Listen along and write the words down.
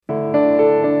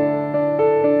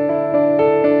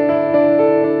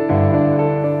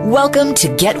Welcome to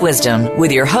Get Wisdom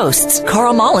with your hosts,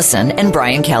 Carl Mollison and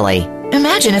Brian Kelly.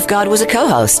 Imagine if God was a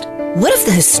co-host. What if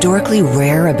the historically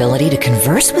rare ability to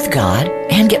converse with God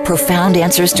and get profound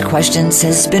answers to questions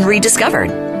has been rediscovered?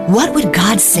 What would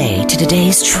God say to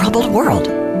today's troubled world?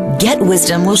 Get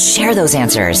Wisdom will share those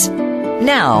answers.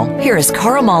 Now, here is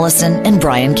Carl Mollison and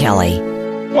Brian Kelly.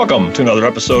 Welcome to another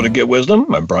episode of Get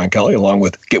Wisdom. I'm Brian Kelly, along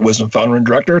with Get Wisdom founder and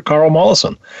director, Carl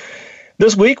Mollison.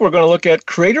 This week, we're going to look at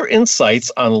creator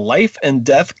insights on life and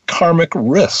death karmic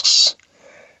risks.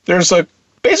 There's a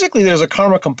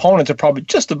karma component to probably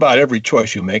just about every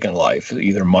choice you make in life,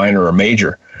 either minor or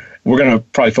major. We're going to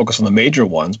probably focus on the major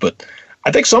ones, but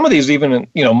I think some of these even,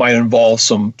 might involve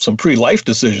some pre-life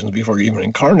decisions before you're even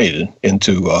incarnated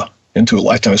into a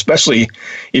lifetime, especially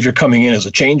if you're coming in as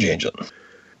a change agent.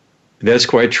 That's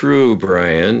quite true,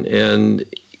 Brian.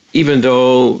 And even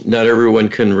though not everyone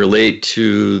can relate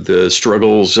to the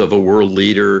struggles of a world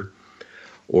leader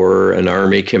or an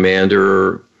army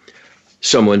commander,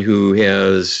 someone who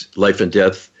has life and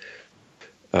death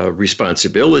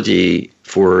responsibility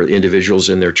for individuals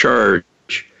in their charge,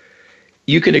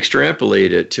 you can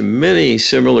extrapolate it to many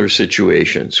similar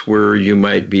situations where you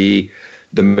might be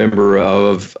the member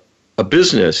of a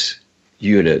business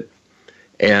unit,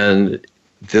 and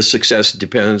the success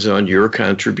depends on your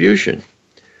contribution,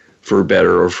 for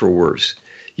better or for worse.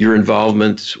 Your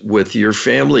involvement with your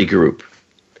family group,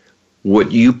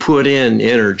 what you put in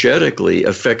energetically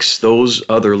affects those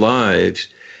other lives,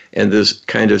 and this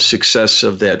kind of success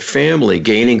of that family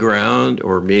gaining ground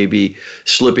or maybe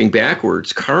slipping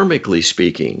backwards, karmically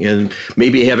speaking, and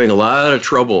maybe having a lot of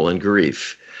trouble and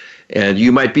grief. And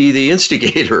you might be the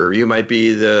instigator, you might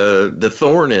be the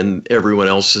thorn in everyone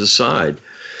else's side.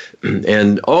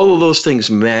 And all of those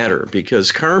things matter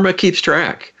because karma keeps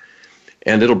track.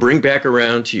 And it'll bring back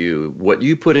around to you what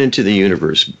you put into the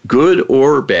universe, good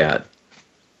or bad.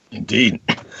 Indeed.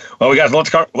 Well, we got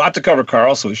a lot to cover,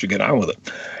 Carl, so we should get on with it.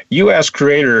 You asked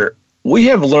Creator, we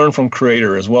have learned from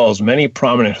Creator as well as many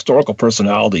prominent historical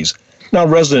personalities, now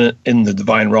resident in the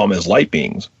divine realm as light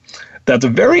beings, that the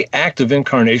very act of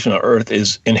incarnation on Earth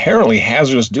is inherently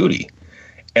hazardous duty,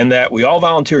 and that we all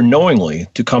volunteer knowingly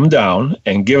to come down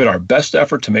and give it our best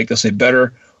effort to make this a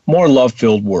better, more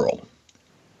love-filled world.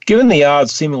 Given the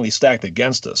odds seemingly stacked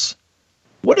against us,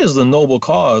 what is the noble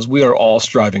cause we are all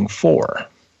striving for?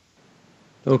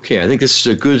 Okay, I think this is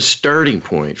a good starting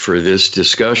point for this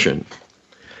discussion.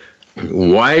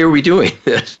 Why are we doing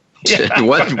this? Yeah.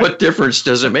 What difference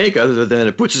does it make other than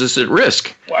it puts us at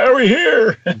risk? Why are we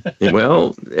here?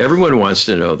 Well, everyone wants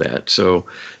to know that. So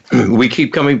we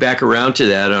keep coming back around to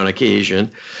that on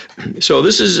occasion. So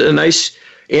this is a nice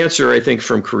answer, I think,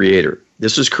 from Creator.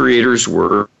 This is Creator's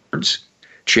words,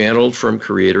 channeled from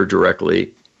Creator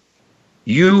directly.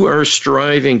 You are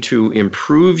striving to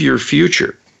improve your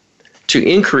future, to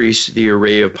increase the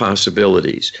array of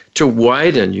possibilities, to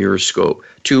widen your scope,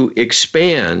 to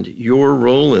expand your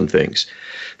role in things.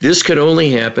 This can only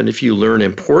happen if you learn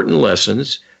important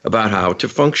lessons about how to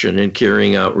function in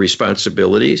carrying out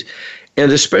responsibilities,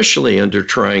 and especially under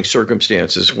trying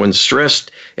circumstances when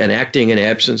stressed and acting in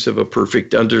absence of a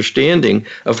perfect understanding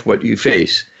of what you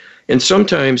face, and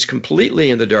sometimes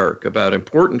completely in the dark about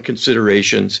important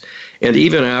considerations and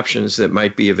even options that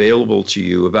might be available to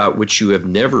you about which you have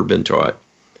never been taught.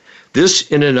 This,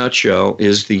 in a nutshell,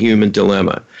 is the human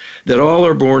dilemma, that all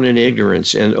are born in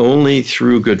ignorance, and only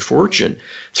through good fortune,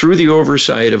 through the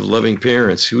oversight of loving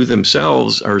parents who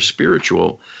themselves are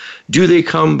spiritual, do they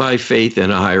come by faith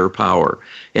in a higher power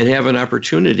and have an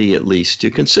opportunity, at least,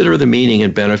 to consider the meaning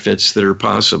and benefits that are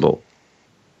possible.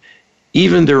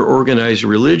 Even their organized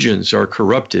religions are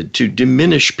corrupted to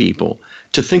diminish people,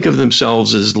 to think of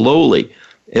themselves as lowly,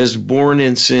 as born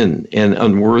in sin and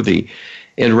unworthy,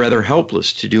 and rather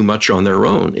helpless to do much on their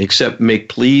own, except make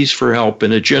pleas for help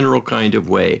in a general kind of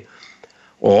way.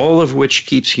 All of which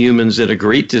keeps humans at a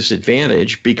great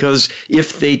disadvantage, because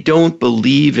if they don't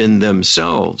believe in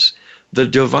themselves, the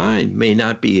divine may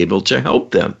not be able to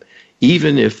help them,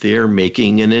 even if they're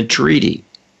making an entreaty.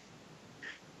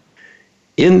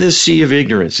 In this sea of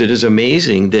ignorance, it is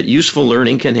amazing that useful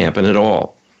learning can happen at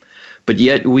all. But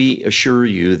yet we assure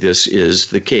you this is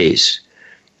the case.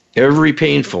 Every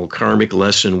painful karmic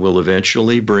lesson will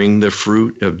eventually bring the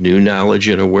fruit of new knowledge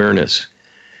and awareness.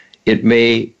 It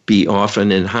may be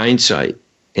often in hindsight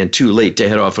and too late to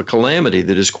head off a calamity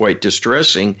that is quite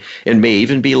distressing and may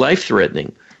even be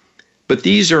life-threatening. But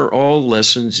these are all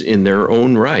lessons in their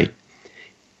own right.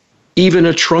 Even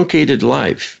a truncated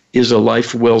life is a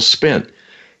life well spent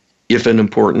if an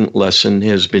important lesson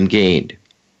has been gained.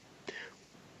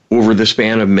 Over the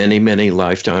span of many, many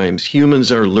lifetimes, humans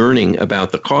are learning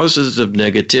about the causes of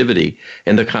negativity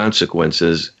and the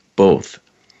consequences, both.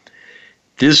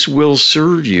 This will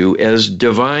serve you as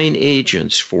divine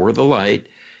agents for the light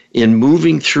in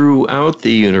moving throughout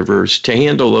the universe to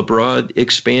handle a broad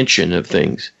expansion of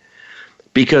things,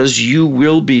 because you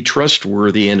will be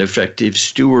trustworthy and effective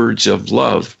stewards of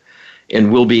love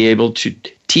and will be able to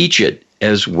teach it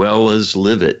as well as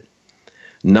live it.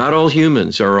 Not all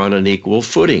humans are on an equal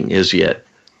footing as yet.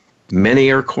 Many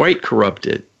are quite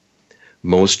corrupted.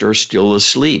 Most are still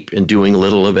asleep and doing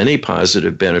little of any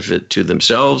positive benefit to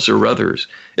themselves or others,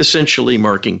 essentially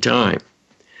marking time.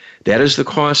 That is the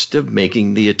cost of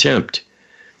making the attempt.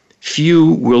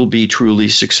 Few will be truly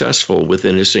successful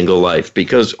within a single life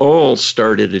because all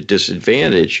start at a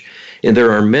disadvantage, and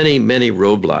there are many, many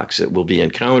roadblocks that will be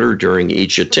encountered during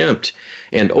each attempt,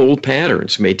 and old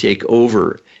patterns may take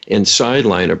over and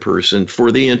sideline a person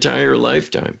for the entire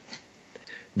lifetime.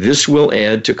 This will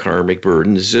add to karmic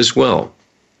burdens as well.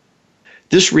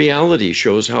 This reality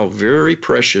shows how very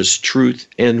precious truth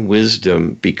and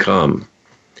wisdom become.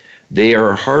 They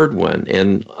are hard-won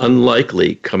and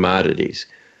unlikely commodities.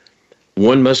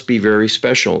 One must be very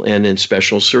special and in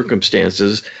special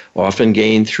circumstances, often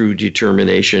gained through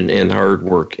determination and hard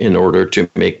work in order to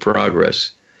make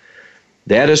progress.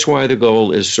 That is why the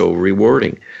goal is so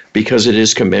rewarding, because it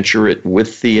is commensurate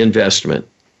with the investment.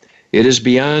 It is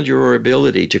beyond your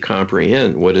ability to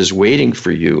comprehend what is waiting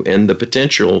for you and the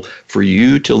potential for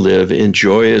you to live in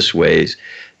joyous ways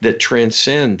that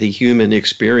transcend the human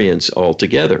experience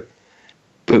altogether.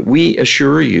 But we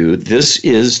assure you this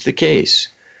is the case.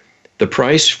 The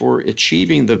price for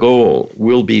achieving the goal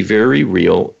will be very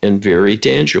real and very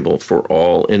tangible for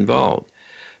all involved,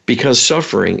 because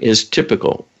suffering is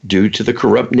typical due to the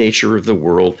corrupt nature of the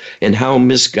world and how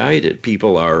misguided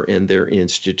people are in their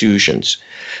institutions.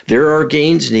 There are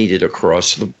gains needed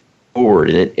across the board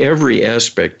and in every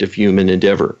aspect of human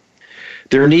endeavor.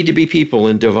 There need to be people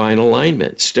in divine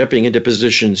alignment, stepping into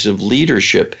positions of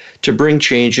leadership to bring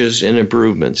changes and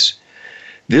improvements.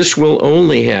 This will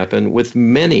only happen with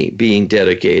many being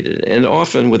dedicated and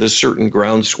often with a certain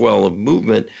groundswell of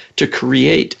movement to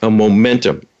create a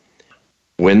momentum.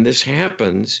 When this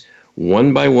happens,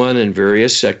 one by one in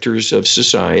various sectors of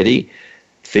society,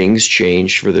 things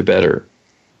change for the better.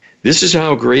 This is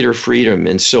how greater freedom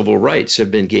and civil rights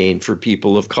have been gained for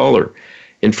people of color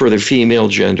and for the female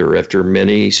gender after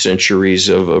many centuries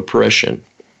of oppression.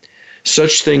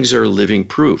 Such things are living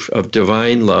proof of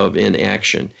divine love in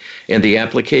action and the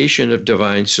application of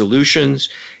divine solutions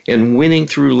and winning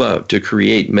through love to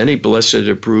create many blessed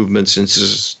improvements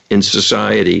in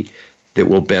society that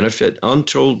will benefit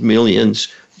untold millions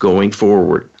going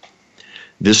forward.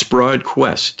 This broad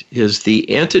quest is the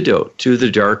antidote to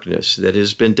the darkness that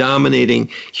has been dominating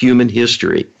human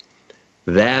history.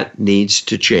 That needs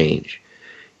to change.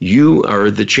 You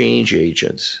are the change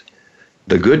agents.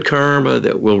 The good karma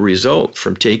that will result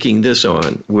from taking this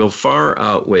on will far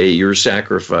outweigh your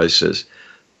sacrifices,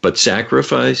 but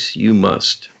sacrifice you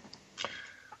must.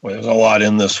 Well, there's a lot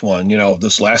in this one. You know,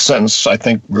 this last sentence, I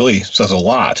think, really says a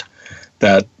lot,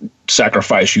 that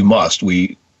sacrifice you must.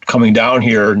 We, coming down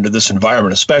here into this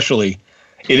environment especially,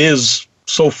 it is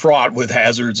so fraught with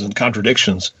hazards and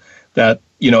contradictions that,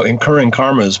 you know, incurring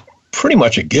karma is pretty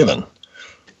much a given.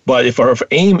 But if our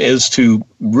aim is to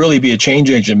really be a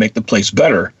change agent and make the place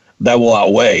better, that will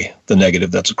outweigh the negative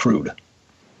that's accrued.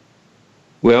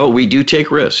 Well, we do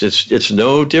take risks. It's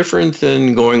no different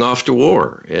than going off to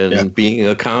war and being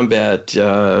a combat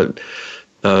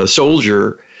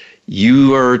soldier.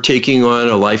 You are taking on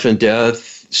a life and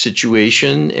death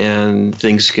situation, and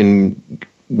things can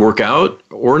work out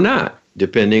or not,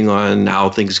 depending on how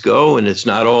things go, and it's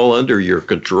not all under your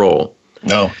control.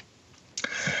 No.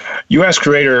 U.S.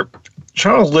 creator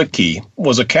Charles Littke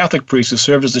was a Catholic priest who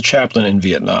served as a chaplain in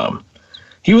Vietnam.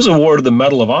 He was awarded the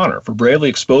Medal of Honor for bravely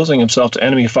exposing himself to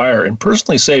enemy fire and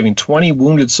personally saving 20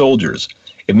 wounded soldiers,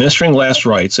 administering last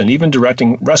rites, and even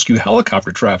directing rescue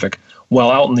helicopter traffic while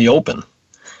out in the open.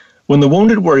 When the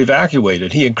wounded were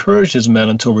evacuated, he encouraged his men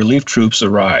until relief troops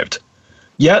arrived.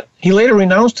 Yet, he later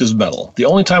renounced his medal, the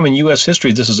only time in U.S.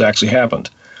 history this has actually happened.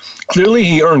 Clearly,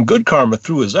 he earned good karma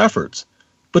through his efforts.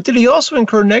 But did he also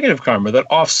incur negative karma that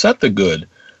offset the good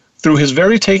through his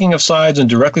very taking of sides and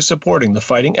directly supporting the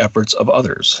fighting efforts of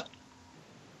others?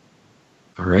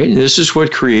 All right, and this is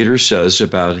what Creator says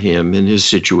about him and his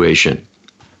situation.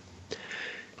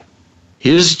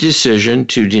 His decision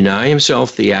to deny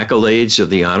himself the accolades of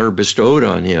the honor bestowed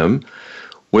on him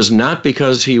was not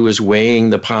because he was weighing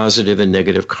the positive and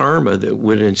negative karma that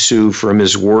would ensue from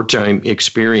his wartime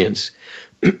experience.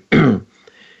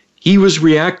 He was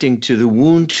reacting to the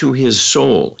wound to his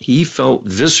soul. He felt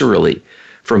viscerally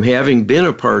from having been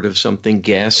a part of something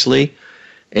ghastly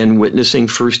and witnessing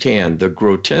firsthand the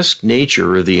grotesque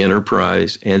nature of the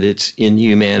enterprise and its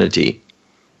inhumanity.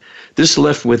 This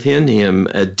left within him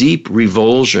a deep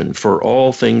revulsion for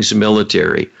all things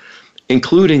military,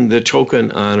 including the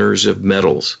token honors of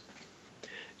medals.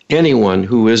 Anyone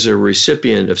who is a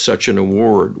recipient of such an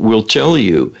award will tell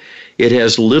you it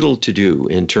has little to do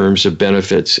in terms of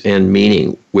benefits and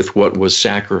meaning with what was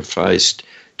sacrificed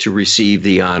to receive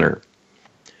the honor.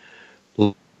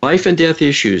 Life and death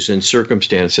issues and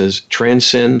circumstances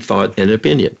transcend thought and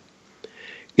opinion.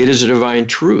 It is a divine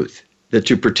truth that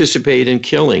to participate in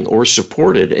killing or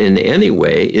support it in any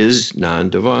way is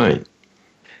non-divine.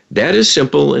 That is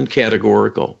simple and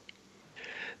categorical.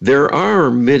 There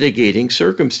are mitigating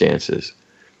circumstances.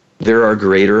 There are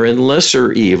greater and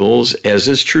lesser evils, as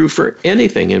is true for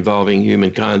anything involving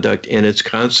human conduct and its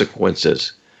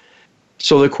consequences.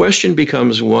 So the question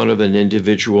becomes one of an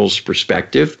individual's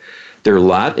perspective, their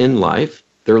lot in life,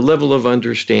 their level of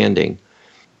understanding,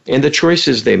 and the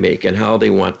choices they make and how they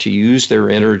want to use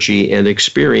their energy and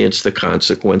experience the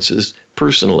consequences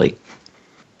personally.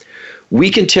 We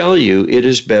can tell you it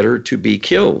is better to be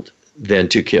killed than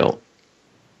to kill.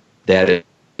 That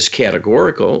is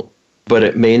categorical, but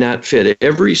it may not fit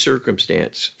every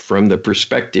circumstance from the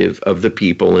perspective of the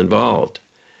people involved.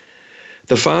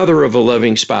 The father of a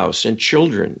loving spouse and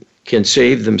children can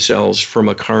save themselves from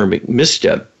a karmic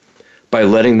misstep by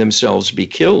letting themselves be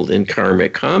killed in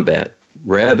karmic combat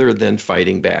rather than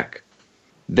fighting back.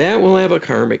 That will have a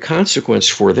karmic consequence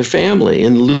for the family,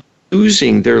 and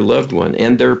losing their loved one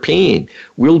and their pain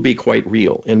will be quite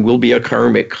real and will be a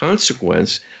karmic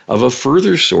consequence of a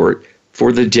further sort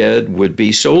for the dead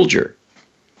would-be soldier.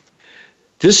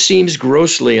 This seems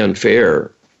grossly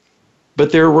unfair,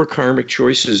 but there were karmic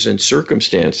choices and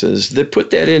circumstances that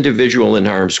put that individual in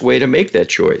harm's way to make that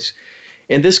choice.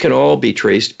 And this can all be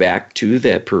traced back to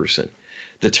that person,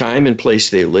 the time and place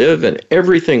they live, and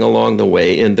everything along the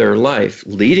way in their life,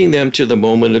 leading them to the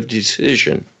moment of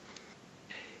decision.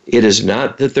 It is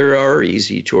not that there are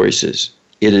easy choices.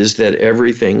 It is that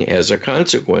everything has a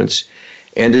consequence,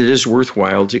 and it is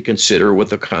worthwhile to consider what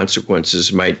the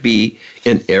consequences might be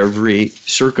in every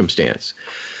circumstance.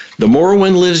 The more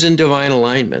one lives in divine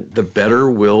alignment, the better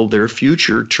will their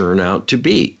future turn out to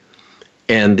be.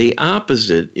 And the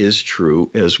opposite is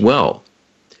true as well.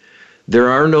 There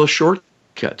are no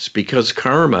shortcuts because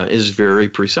karma is very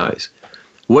precise.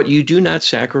 What you do not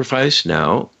sacrifice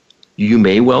now, you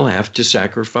may well have to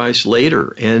sacrifice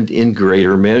later and in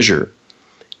greater measure.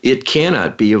 It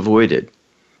cannot be avoided.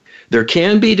 There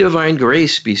can be divine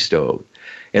grace bestowed,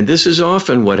 and this is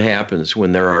often what happens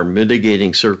when there are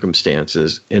mitigating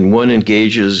circumstances and one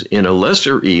engages in a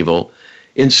lesser evil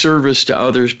in service to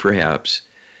others perhaps,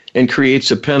 and creates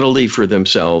a penalty for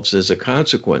themselves as a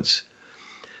consequence.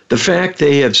 The fact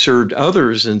they have served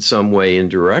others in some way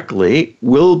indirectly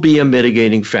will be a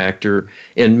mitigating factor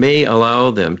and may allow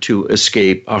them to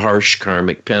escape a harsh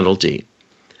karmic penalty.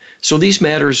 So these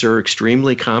matters are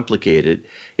extremely complicated,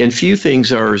 and few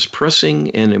things are as pressing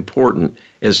and important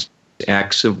as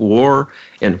acts of war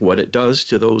and what it does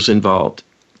to those involved.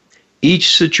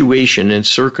 Each situation and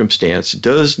circumstance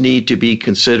does need to be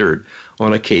considered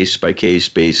on a case-by-case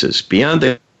basis. Beyond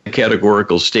the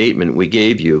categorical statement we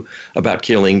gave you about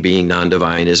killing being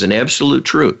non-divine is an absolute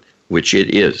truth, which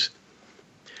it is.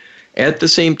 At the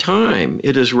same time,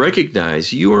 it is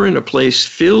recognized you are in a place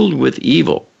filled with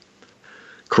evil,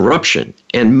 corruption,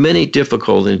 and many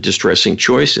difficult and distressing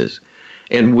choices,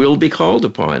 and will be called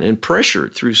upon and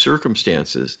pressured through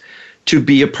circumstances to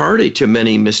be a party to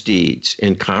many misdeeds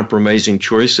and compromising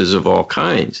choices of all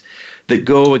kinds that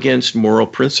go against moral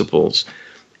principles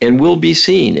and will be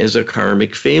seen as a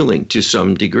karmic failing to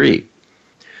some degree.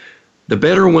 The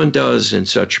better one does in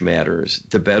such matters,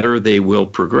 the better they will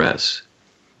progress.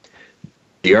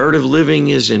 The art of living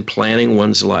is in planning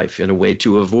one's life in a way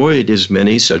to avoid as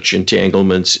many such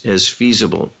entanglements as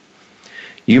feasible.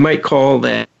 You might call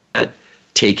that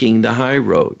taking the high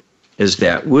road, as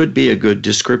that would be a good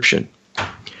description.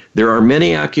 There are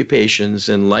many occupations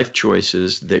and life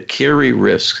choices that carry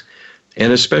risks,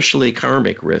 and especially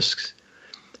karmic risks,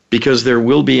 because there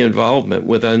will be involvement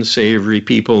with unsavory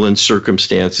people and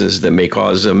circumstances that may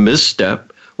cause a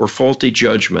misstep or faulty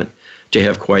judgment to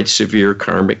have quite severe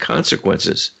karmic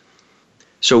consequences.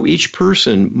 So each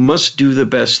person must do the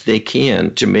best they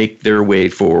can to make their way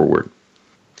forward.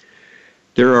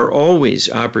 There are always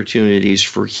opportunities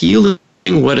for healing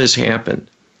what has happened,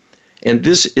 and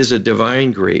this is a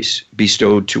divine grace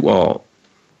bestowed to all,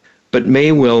 but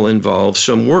may well involve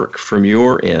some work from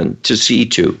your end to see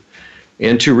to,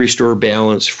 and to restore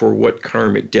balance for what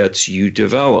karmic debts you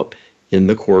develop in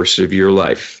the course of your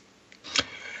life.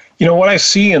 What I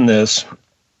see in this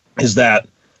is that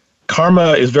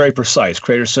karma is very precise.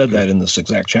 Creator said that in this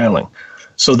exact channeling.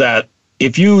 So that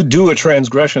if you do a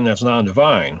transgression that's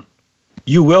non-divine,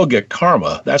 you will get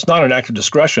karma. That's not an act of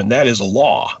discretion. That is a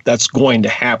law. That's going to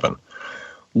happen.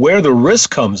 Where the risk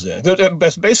comes in,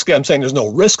 basically I'm saying there's no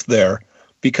risk there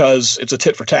because it's a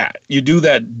tit for tat. You do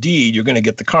that deed, you're going to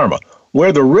get the karma.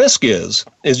 Where the risk is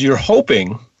you're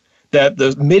hoping that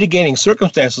the mitigating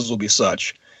circumstances will be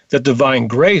such that divine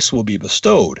grace will be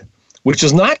bestowed, which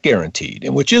is not guaranteed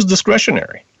and which is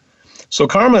discretionary. So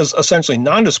karma is essentially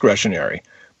non-discretionary,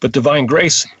 but divine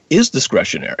grace is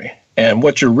discretionary. And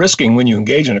what you're risking when you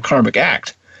engage in a karmic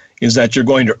act is that you're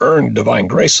going to earn divine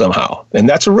grace somehow. And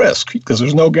that's a risk because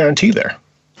there's no guarantee there.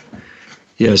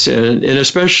 Yes, and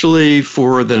especially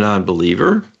for the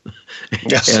non-believer,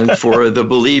 yes. And for the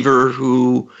believer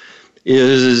who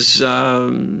is,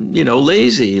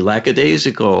 lazy,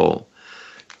 lackadaisical,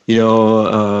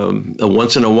 a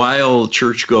once-in-a-while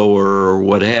churchgoer or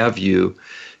what have you,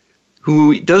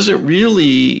 who doesn't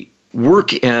really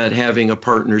work at having a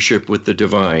partnership with the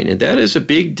divine. And that is a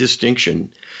big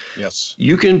distinction. Yes.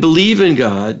 You can believe in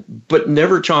God, but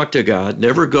never talk to God,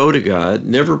 never go to God,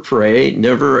 never pray,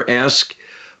 never ask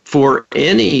for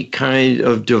any kind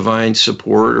of divine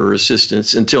support or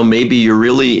assistance until maybe you're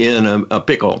really in a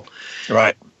pickle.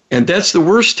 Right. And that's the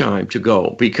worst time to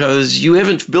go because you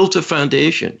haven't built a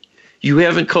foundation. You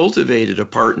haven't cultivated a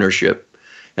partnership.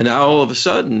 And now all of a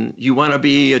sudden you want to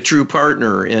be a true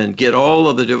partner and get all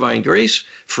of the divine grace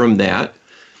from that.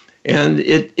 And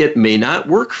it may not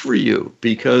work for you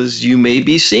because you may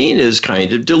be seen as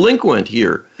kind of delinquent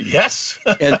here. Yes.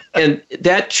 and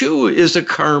that too is a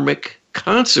karmic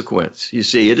consequence. You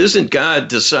see, it isn't God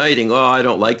deciding, I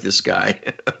don't like this guy.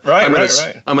 Right, I'm going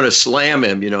to slam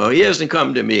him. He hasn't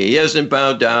come to me. He hasn't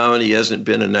bowed down. He hasn't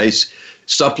been a nice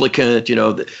supplicant.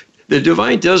 The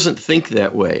divine doesn't think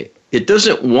that way. It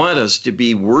doesn't want us to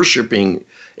be worshiping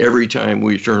every time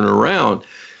we turn around.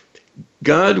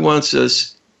 God wants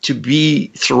us to be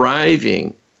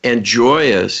thriving and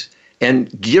joyous and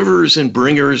givers and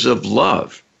bringers of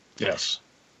love. Yes.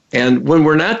 And when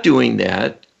we're not doing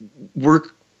that, we're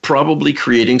probably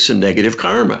creating some negative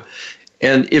karma.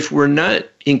 And if we're not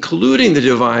including the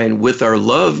divine with our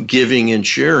love, giving, and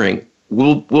sharing,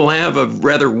 we'll have a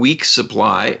rather weak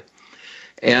supply.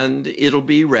 And it'll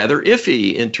be rather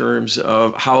iffy in terms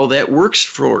of how that works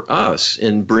for us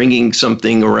in bringing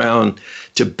something around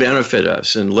to benefit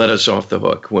us and let us off the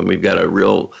hook when we've got a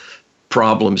real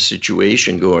problem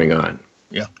situation going on.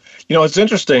 Yeah. It's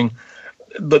interesting.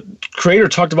 The Creator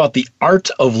talked about the art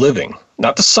of living,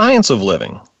 not the science of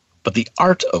living, but the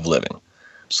art of living.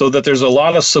 So that there's a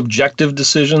lot of subjective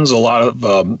decisions, a lot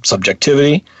of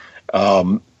subjectivity, a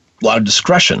lot of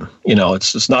discretion.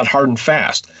 It's not hard and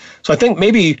fast. So I think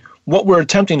maybe what we're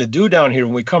attempting to do down here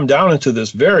when we come down into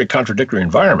this very contradictory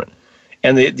environment,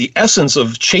 and the essence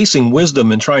of chasing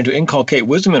wisdom and trying to inculcate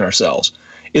wisdom in ourselves,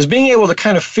 is being able to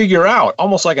kind of figure out,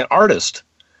 almost like an artist,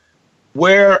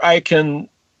 where I can,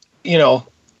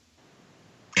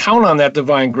 count on that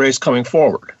divine grace coming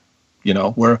forward.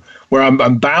 Where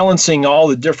I'm balancing all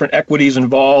the different equities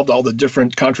involved, all the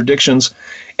different contradictions,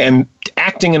 and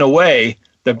acting in a way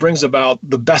that brings about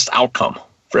the best outcome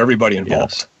for everybody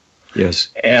involved. Yes.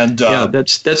 And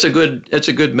that's a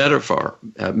good metaphor.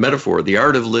 The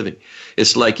art of living.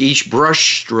 It's like each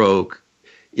brush stroke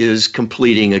is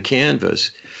completing a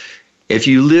canvas. If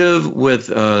you live with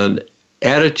an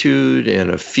attitude and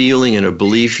a feeling and a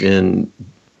belief in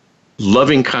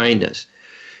loving kindness,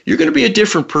 you're going to be a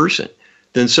different person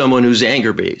than someone who's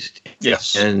anger-based.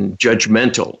 Yes. And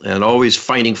judgmental and always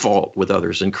finding fault with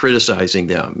others and criticizing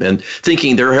them and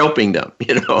thinking they're helping them,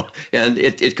 and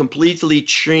it completely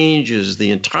changes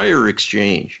the entire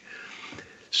exchange.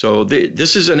 So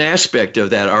this is an aspect of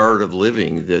that art of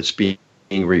living that's being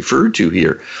referred to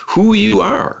here. Who you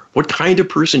are, what kind of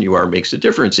person you are makes a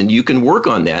difference, and you can work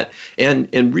on that,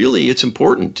 and really it's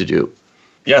important to do.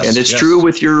 Yes. And it's true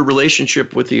with your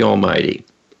relationship with the Almighty.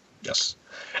 Yes.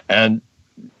 And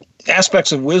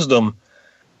aspects of wisdom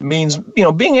means,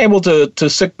 being able to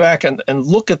sit back and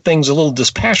look at things a little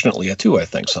dispassionately too, I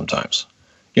think sometimes.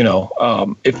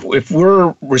 If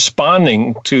we're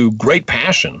responding to great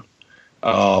passion,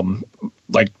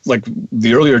 like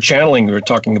the earlier channeling, we were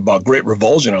talking about great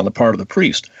revulsion on the part of the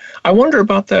priest. I wonder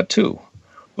about that too.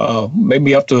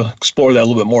 Maybe you have to explore that a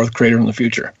little bit more with Creator in the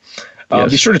future.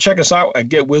 Be sure to check us out at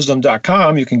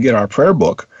getwisdom.com. You can get our prayer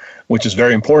book, which is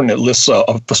very important. It lists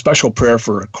a special prayer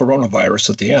for coronavirus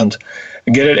at the end.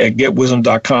 And get it at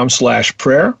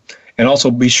getwisdom.com/prayer. And also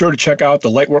be sure to check out the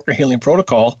Lightworker Healing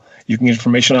Protocol. You can get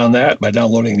information on that by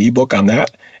downloading the ebook on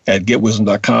that at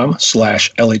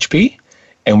getwisdom.com/LHP.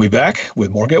 And we'll be back with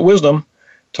more Get Wisdom,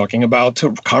 talking about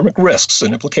karmic risks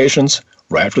and implications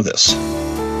right after this.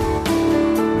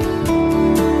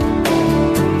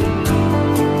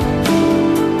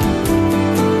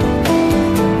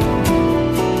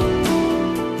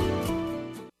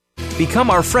 Become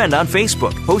our friend on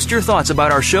Facebook. Post your thoughts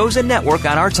about our shows and network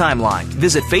on our timeline.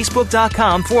 Visit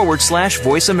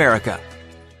facebook.com/Voice America.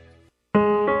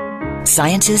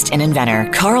 Scientist and inventor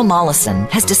Carl Mollison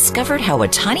has discovered how a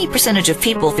tiny percentage of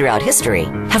people throughout history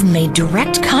have made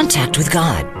direct contact with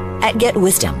God. At Get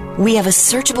Wisdom, we have a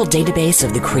searchable database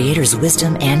of the Creator's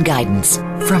wisdom and guidance.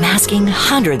 From asking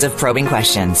hundreds of probing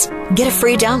questions, get a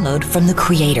free download from the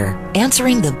Creator,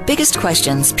 answering the biggest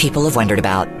questions people have wondered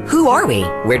about. Who are we?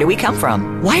 Where do we come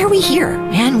from? Why are we here?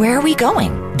 And where are we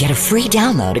going? Get a free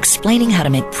download explaining how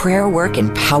to make prayer work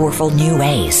in powerful new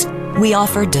ways. We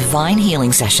offer divine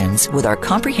healing sessions with our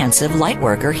comprehensive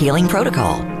Lightworker Healing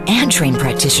Protocol and train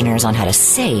practitioners on how to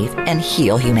save and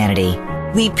heal humanity.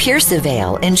 We pierce the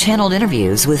veil in channeled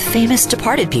interviews with famous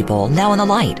departed people now in the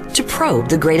light to probe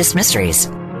the greatest mysteries.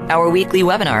 Our weekly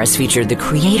webinars feature the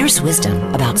Creator's wisdom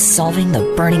about solving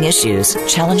the burning issues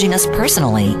challenging us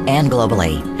personally and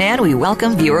globally. And we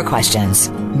welcome viewer questions.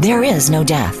 There is no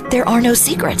death. There are no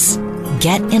secrets.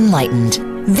 Get enlightened.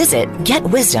 Visit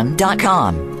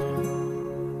getwisdom.com.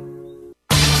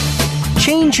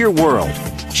 Change your world.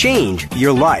 Change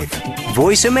your life.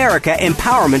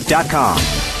 VoiceAmericaEmpowerment.com.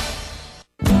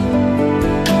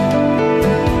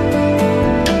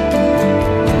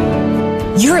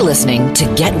 You're listening to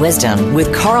Get Wisdom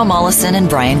with Carl Mollison and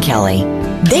Brian Kelly.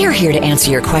 They are here to answer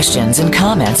your questions and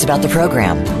comments about the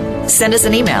program. Send us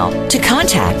an email to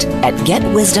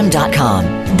contact@getwisdom.com.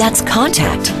 That's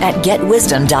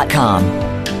contact@getwisdom.com.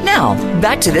 Now,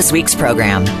 back to this week's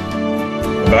program.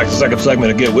 Back to the second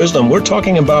segment of Get Wisdom. We're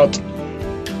talking about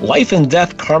life and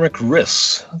death karmic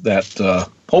risks that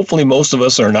hopefully most of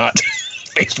us are not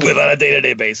faced with on a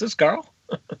day-to-day basis. Carl?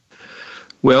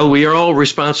 Well, we are all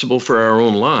responsible for our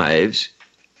own lives,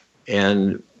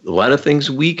 and a lot of things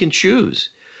we can choose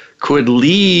could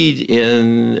lead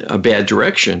in a bad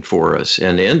direction for us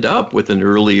and end up with an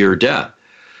earlier death.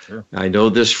 Sure. I know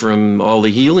this from all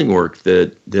the healing work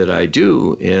that I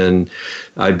do, and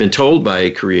I've been told by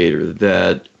a Creator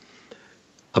that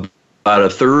about a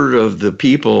third of the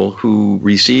people who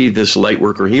receive this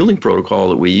Lightworker Healing Protocol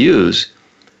that we use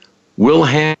will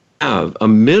have a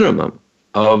minimum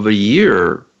of a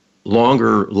year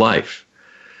longer life.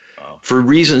 Wow. For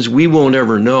reasons we won't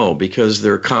ever know, because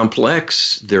they're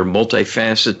complex, they're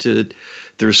multifaceted,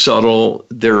 they're subtle,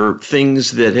 they're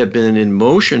things that have been in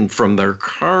motion from their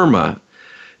karma,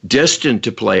 destined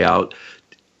to play out,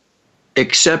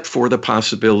 except for the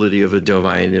possibility of a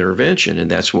divine intervention.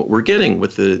 And that's what we're getting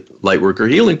with the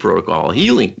Lightworker Healing Protocol.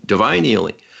 Healing, divine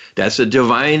healing. That's a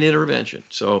divine intervention.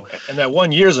 So, and that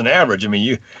 1 year is an average. I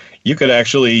mean, you could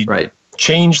actually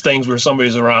change things where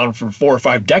somebody's around for 4 or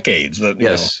 5 decades.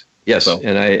 Yes. So.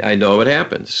 And I know it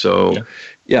happens. So,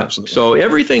 yeah. So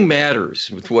everything matters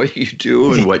with what you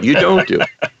do and what you don't do.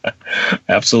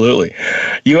 Absolutely.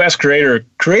 You ask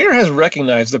Creator has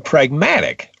recognized the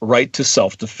pragmatic right to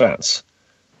self-defense,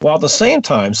 while at the same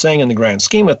time saying in the grand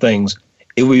scheme of things,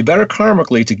 it would be better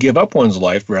karmically to give up one's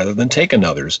life rather than take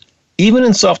another's, even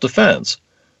in self-defense,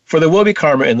 for there will be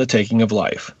karma in the taking of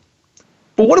life.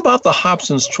 But what about the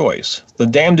Hobson's choice, the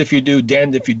damned if you do,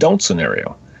 damned if you don't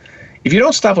scenario? If you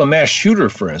don't stop a mass shooter,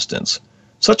 for instance,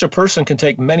 such a person can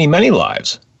take many, many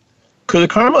lives. Could the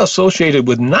karma associated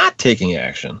with not taking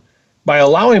action, by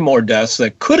allowing more deaths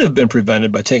that could have been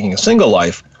prevented by taking a single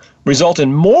life, result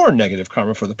in more negative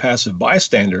karma for the passive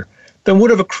bystander than would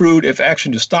have accrued if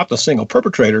action to stop the single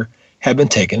perpetrator had been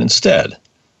taken instead?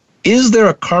 Is there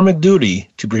a karmic duty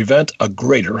to prevent a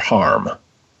greater harm?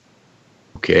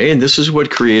 Okay, and this is what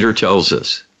Creator tells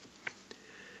us.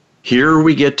 Here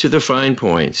we get to the fine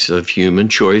points of human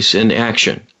choice and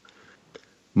action.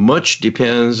 Much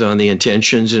depends on the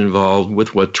intentions involved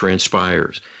with what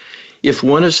transpires. If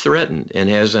one is threatened and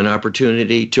has an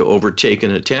opportunity to overtake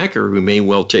an attacker who may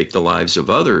well take the lives of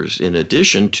others in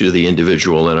addition to the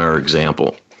individual in our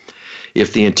example,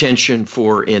 if the intention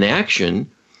for inaction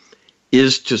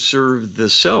is to serve the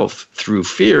self through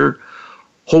fear,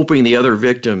 hoping the other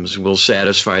victims will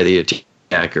satisfy the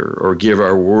attacker or give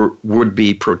our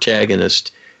would-be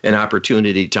protagonist an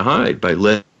opportunity to hide by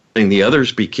letting the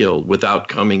others be killed without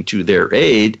coming to their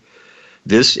aid,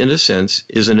 this, in a sense,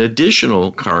 is an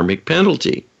additional karmic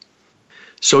penalty.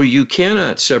 So you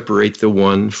cannot separate the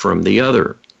one from the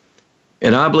other.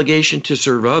 An obligation to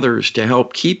serve others to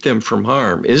help keep them from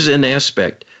harm is an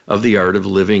aspect of the art of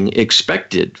living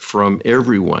expected from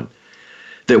everyone.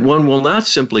 That one will not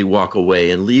simply walk away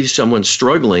and leave someone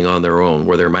struggling on their own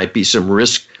where there might be some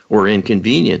risk or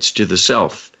inconvenience to the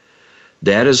self.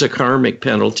 That is a karmic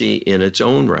penalty in its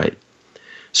own right.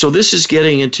 So this is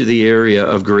getting into the area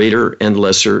of greater and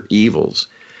lesser evils.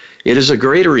 It is a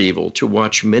greater evil to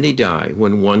watch many die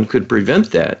when one could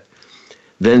prevent that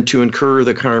than to incur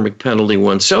the karmic penalty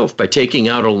oneself by taking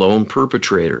out a lone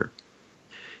perpetrator.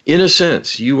 In a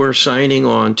sense, you are signing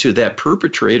on to that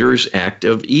perpetrator's act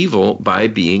of evil by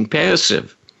being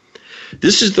passive.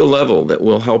 This is the level that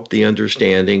will help the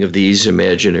understanding of these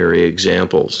imaginary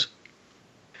examples.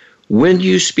 When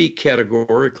you speak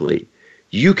categorically,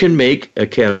 you can make a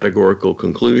categorical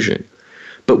conclusion.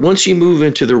 But once you move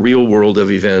into the real world of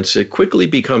events, it quickly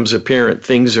becomes apparent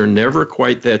things are never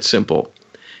quite that simple,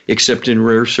 except in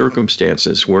rare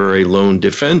circumstances where a lone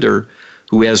defender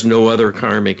who has no other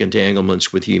karmic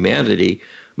entanglements with humanity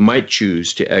might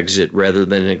choose to exit rather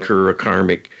than incur a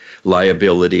karmic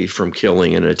liability from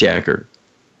killing an attacker.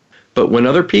 But when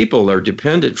other people are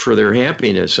dependent for their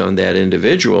happiness on that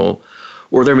individual,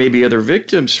 or there may be other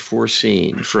victims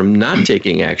foreseen from not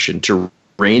taking action to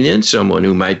rein in someone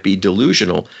who might be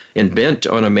delusional and bent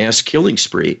on a mass killing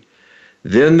spree,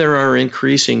 then there are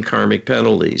increasing karmic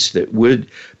penalties that would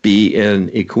be an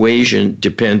equation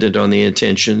dependent on the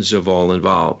intentions of all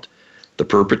involved. The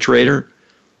perpetrator,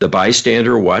 the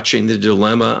bystander watching the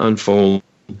dilemma unfold,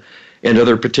 and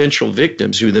other potential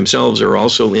victims who themselves are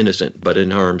also innocent but in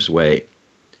harm's way.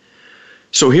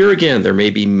 So here again, there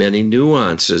may be many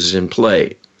nuances in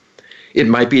play. It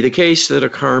might be the case that a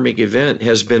karmic event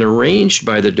has been arranged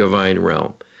by the divine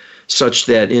realm, such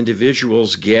that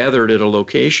individuals gathered at a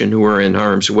location who are in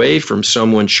harm's way from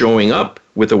someone showing up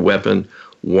with a weapon,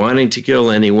 wanting to kill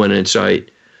anyone in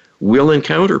sight, will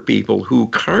encounter people who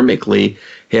karmically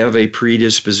have a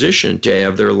predisposition to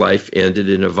have their life ended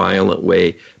in a violent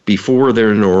way before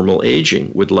their normal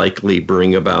aging would likely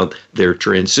bring about their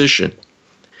transition.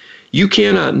 You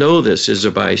cannot know this as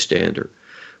a bystander,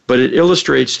 but it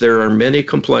illustrates there are many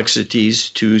complexities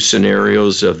to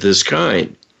scenarios of this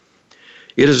kind.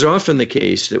 It is often the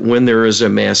case that when there is a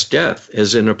mass death,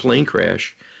 as in a plane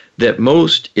crash, that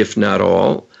most, if not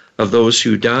all, of those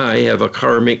who die have a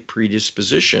karmic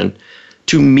predisposition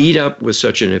to meet up with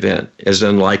such an event, as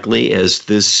unlikely as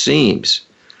this seems.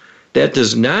 That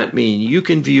does not mean you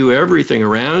can view everything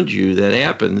around you that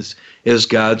happens as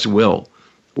God's will,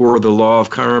 or the law of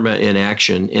karma in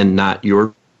action and not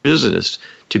your business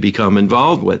to become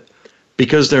involved with,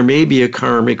 because there may be a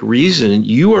karmic reason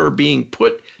you are being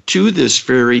put to this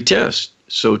very test,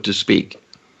 so to speak.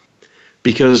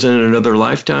 Because in another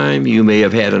lifetime, you may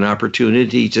have had an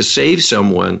opportunity to save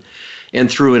someone and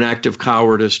through an act of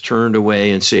cowardice turned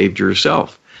away and saved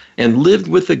yourself and lived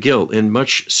with the guilt and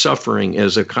much suffering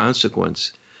as a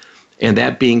consequence. And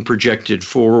that being projected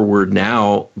forward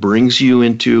now brings you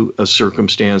into a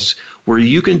circumstance where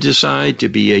you can decide to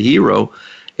be a hero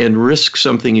and risk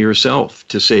something yourself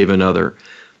to save another.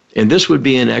 And this would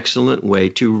be an excellent way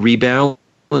to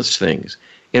rebalance things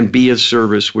and be of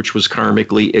service which was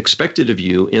karmically expected of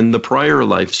you in the prior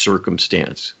life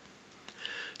circumstance.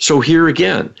 So here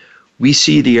again, we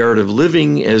see the art of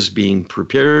living as being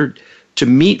prepared to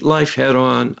meet life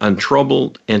head-on,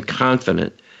 untroubled and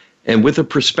confident, and with a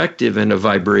perspective and a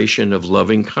vibration of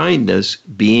loving kindness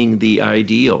being the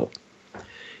ideal.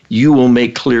 You will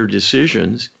make clear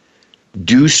decisions,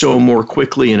 do so more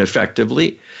quickly and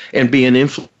effectively, and be an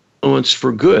influence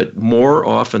for good more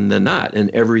often than not in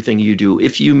everything you do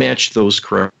if you match those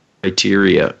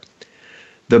criteria.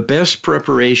 The best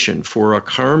preparation for a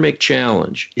karmic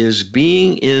challenge is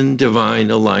being in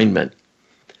divine alignment.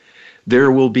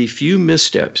 There will be few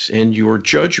missteps and your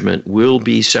judgment will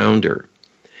be sounder.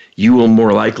 You will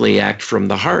more likely act from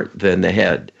the heart than the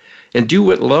head and do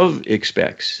what love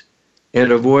expects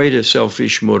and avoid a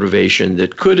selfish motivation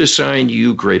that could assign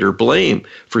you greater blame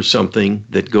for something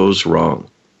that goes wrong.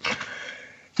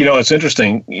 You know, it's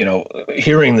interesting,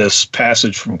 hearing this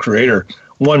passage from Creator,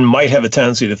 one might have a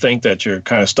tendency to think that you're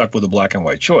kind of stuck with a black and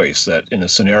white choice, that in a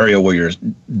scenario where you're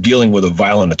dealing with a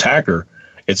violent attacker,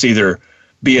 it's either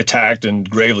be attacked and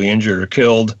gravely injured or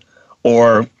killed,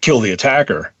 or kill the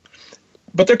attacker.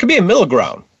 But there could be a middle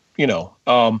ground,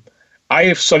 I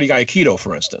have studied Aikido,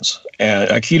 for instance, and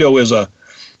Aikido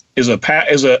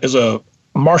is a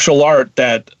martial art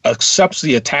that accepts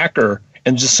the attacker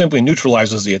and just simply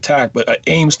neutralizes the attack, but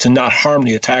aims to not harm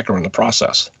the attacker in the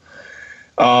process.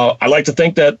 I like to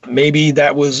think that maybe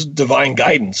that was divine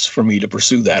guidance for me to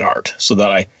pursue that art, so that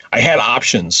I had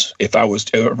options if I was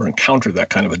to ever encounter that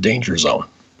kind of a danger zone.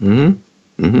 Mm-hmm.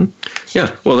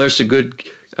 Yeah, well, that's a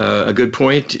good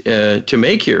point to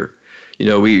make here. You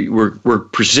know, we're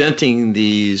presenting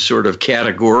these sort of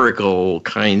categorical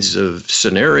kinds of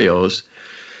scenarios,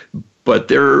 but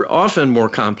they're often more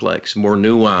complex, more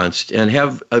nuanced, and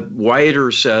have a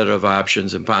wider set of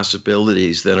options and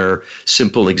possibilities than our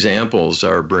simple examples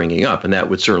are bringing up. And that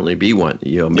would certainly be one.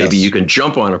 You know, maybe you can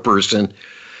jump on a person,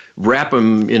 wrap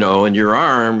them, you know, in your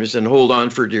arms and hold on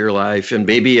for dear life. And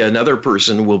maybe another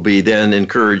person will be then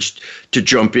encouraged to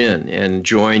jump in and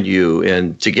join you.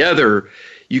 And together,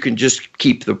 you can just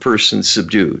keep the person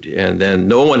subdued. And then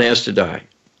no one has to die.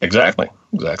 Exactly.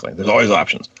 There's always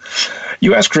options.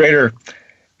 U.S. creator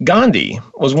Gandhi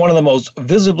was one of the most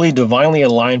visibly divinely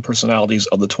aligned personalities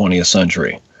of the 20th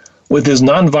century. With his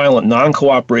nonviolent,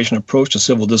 non-cooperation approach to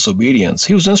civil disobedience,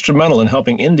 he was instrumental in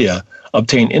helping India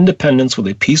obtain independence with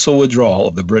a peaceful withdrawal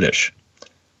of the British.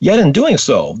 Yet in doing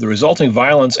so, the resulting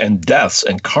violence and deaths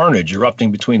and carnage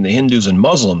erupting between the Hindus and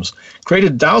Muslims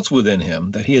created doubts within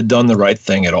him that he had done the right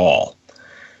thing at all.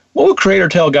 What would Creator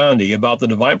tell Gandhi about the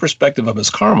divine perspective of his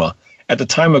karma at the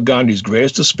time of Gandhi's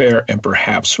greatest despair and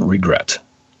perhaps regret?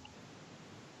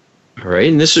 All right,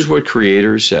 and this is what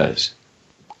Creator says.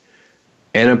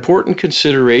 An important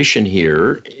consideration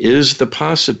here is the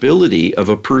possibility of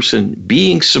a person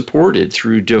being supported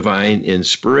through divine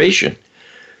inspiration.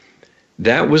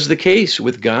 That was the case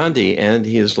with Gandhi and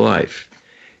his life.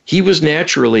 He was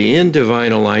naturally in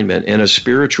divine alignment and a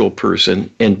spiritual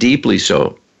person, and deeply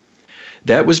so.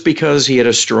 That was because he had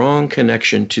a strong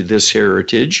connection to this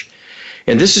heritage,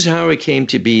 and this is how he came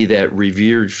to be that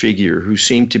revered figure who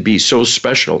seemed to be so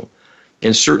special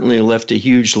and certainly left a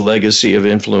huge legacy of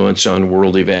influence on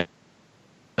world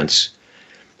events.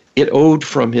 It owed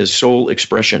from his soul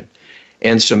expression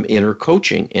and some inner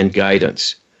coaching and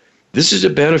guidance. This is a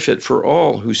benefit for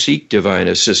all who seek divine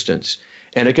assistance,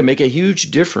 and it can make a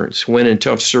huge difference when in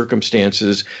tough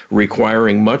circumstances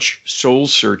requiring much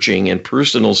soul-searching and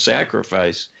personal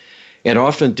sacrifice, and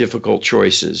often difficult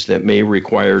choices that may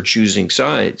require choosing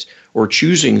sides or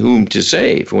choosing whom to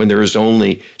save when there is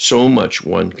only so much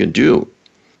one can do.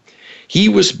 He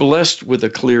was blessed with a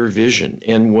clear vision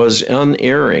and was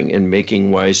unerring in making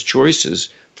wise choices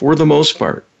for the most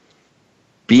part.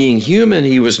 Being human,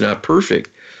 he was not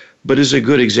perfect, but is a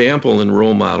good example and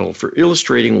role model for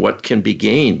illustrating what can be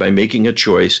gained by making a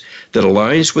choice that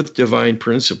aligns with divine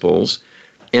principles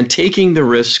and taking the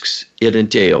risks it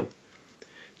entailed.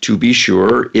 To be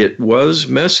sure, it was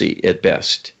messy at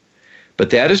best, but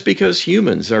that is because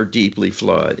humans are deeply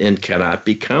flawed and cannot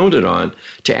be counted on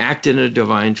to act in a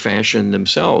divine fashion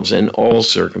themselves in all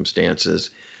circumstances,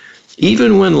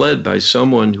 even when led by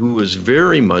someone who is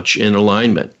very much in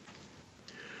alignment.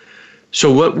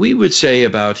 So what we would say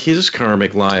about his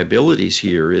karmic liabilities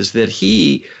here is that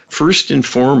he, first and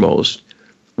foremost,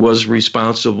 was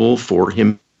responsible for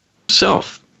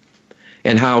himself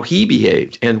and how he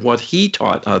behaved and what he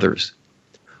taught others.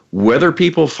 Whether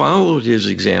people followed his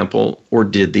example or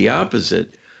did the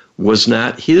opposite was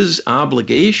not his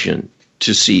obligation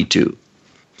to see to.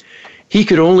 He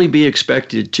could only be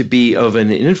expected to be of an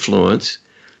influence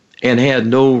and had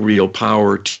no real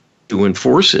power to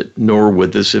enforce it, nor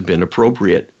would this have been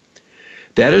appropriate.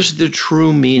 That is the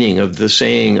true meaning of the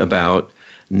saying about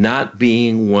not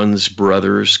being one's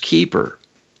brother's keeper.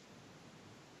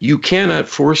 You cannot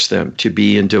force them to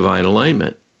be in divine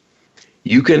alignment.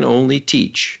 You can only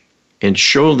teach and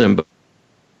show them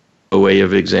a way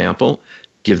of example,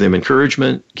 give them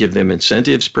encouragement, give them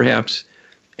incentives perhaps,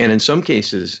 and in some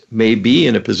cases may be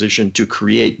in a position to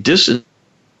create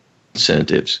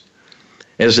disincentives,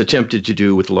 as attempted to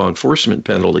do with law enforcement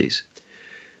penalties.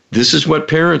 This is what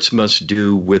parents must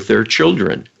do with their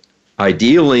children,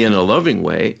 ideally in a loving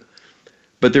way,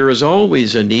 but there is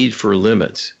always a need for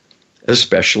limits,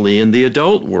 especially in the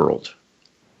adult world.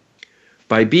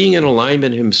 By being in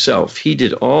alignment himself, he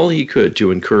did all he could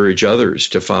to encourage others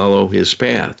to follow his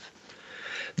path.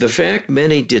 The fact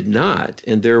many did not,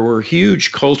 and there were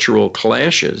huge cultural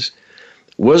clashes,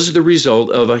 was the result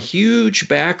of a huge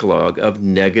backlog of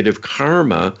negative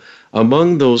karma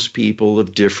among those people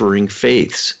of differing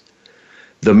faiths.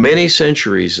 The many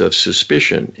centuries of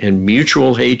suspicion and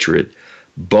mutual hatred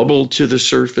bubbled to the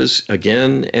surface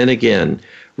again and again,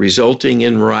 resulting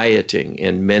in rioting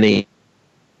and many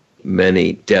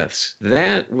deaths.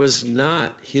 That was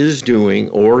not his doing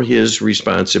or his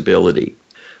responsibility.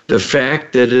 The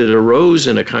fact that it arose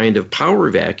in a kind of power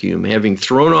vacuum, having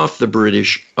thrown off the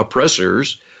British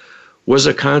oppressors, was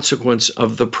a consequence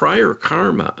of the prior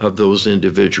karma of those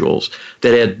individuals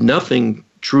that had nothing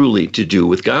truly to do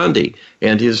with Gandhi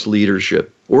and his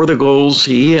leadership, or the goals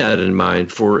he had in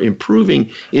mind for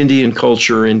improving Indian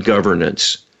culture and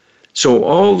governance. So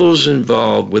all those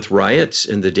involved with riots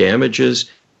and the damages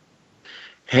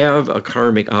have a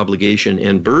karmic obligation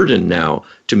and burden now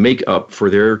to make up for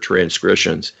their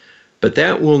transgressions. But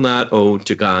that will not owe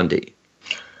to Gandhi.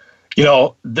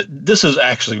 This is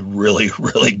actually really,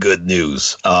 really good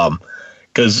news.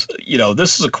 Because,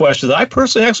 this is a question that I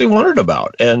personally actually wondered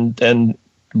about and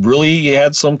really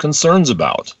had some concerns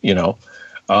about,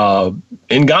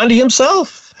 and Gandhi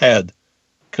himself had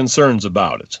concerns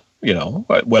about it,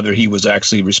 whether he was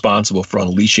actually responsible for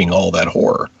unleashing all that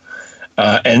horror.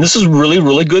 And this is really,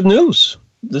 really good news.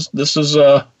 This is,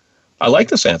 I like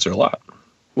this answer a lot.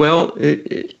 Well,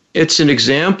 it's an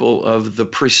example of the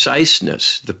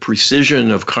preciseness, the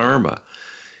precision of karma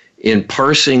in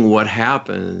parsing what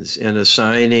happens and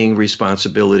assigning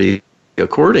responsibility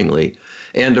accordingly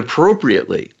and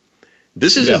appropriately.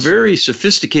 This is a very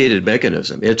sophisticated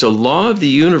mechanism. It's a law of the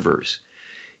universe.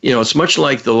 It's much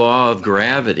like the law of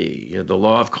gravity. The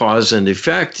law of cause and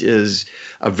effect is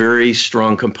a very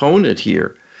strong component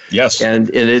here. Yes. And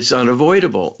it's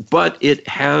unavoidable, but it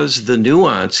has the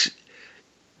nuance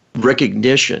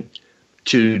recognition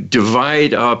to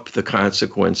divide up the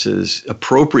consequences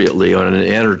appropriately on an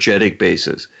energetic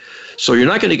basis. So you're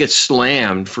not going to get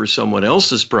slammed for someone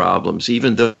else's problems,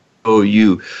 even though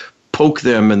you poke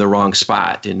them in the wrong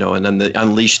spot, and then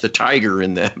unleash the tiger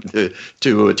in them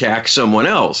to attack someone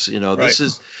else. Right.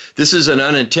 This is an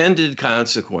unintended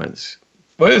consequence.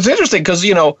 Well, it's interesting because,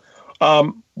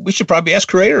 we should probably ask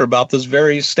Creator about this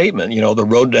very statement. The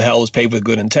road to hell is paved with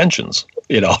good intentions.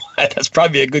 That's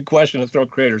probably a good question to throw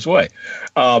Creator's way.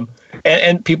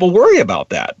 And people worry about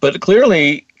that. But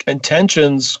clearly,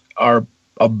 intentions are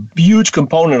a huge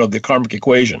component of the karmic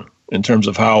equation in terms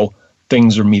of how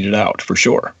things are meted out, for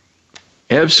sure.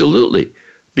 Absolutely.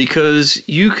 Because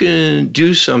you can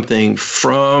do something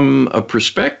from a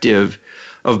perspective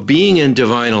of being in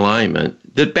divine alignment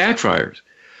that backfires.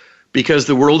 Because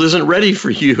the world isn't ready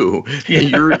for you.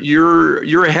 Yeah.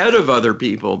 You're ahead of other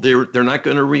people. They're not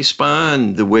going to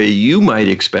respond the way you might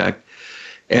expect,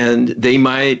 and they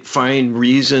might find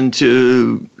reason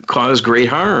to cause great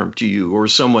harm to you or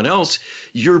someone else.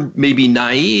 You're maybe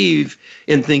naive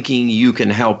in thinking you can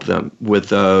help them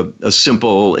with a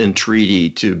simple entreaty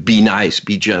to be nice,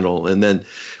 be gentle, and then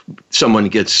someone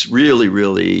gets really,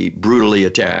 really brutally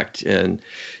attacked, and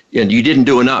you didn't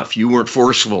do enough. You weren't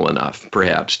forceful enough,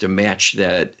 perhaps, to match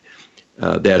that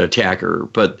attacker.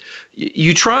 But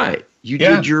you tried. You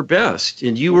did your best,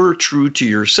 and you were true to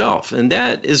yourself, and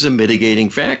that is a mitigating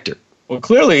factor. Well,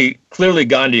 clearly,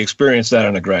 Gandhi experienced that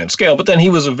on a grand scale. But then he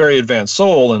was a very advanced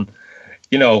soul, and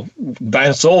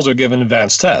advanced souls are given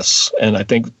advanced tests. And I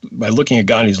think by looking at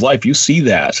Gandhi's life, you see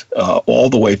that all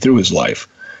the way through his life.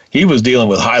 He was dealing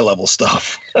with high-level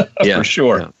stuff, for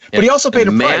sure. Yeah. But he also paid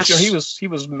a price. He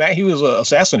was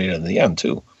assassinated in the end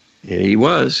too. Yeah, he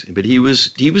was. But he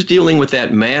was dealing with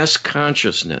that mass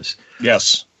consciousness.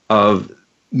 Yes. Of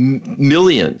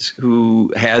millions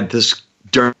who had this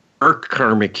dark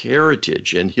karmic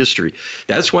heritage and history.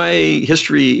 That's why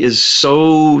history is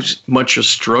so much a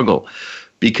struggle,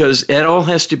 because it all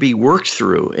has to be worked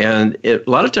through, and a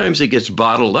lot of times it gets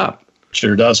bottled up.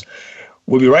 Sure does.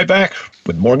 We'll be right back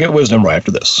with more Get Wisdom right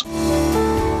after this.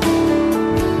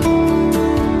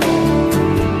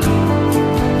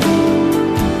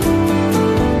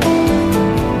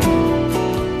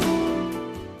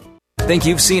 Think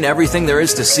you've seen everything there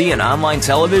is to see in online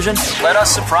television? Let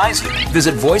us surprise you.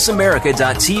 Visit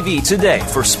voiceamerica.tv today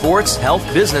for sports, health,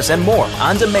 business, and more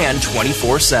on demand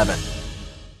 24/7.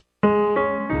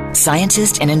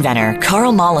 Scientist and inventor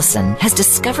Carl Mollison has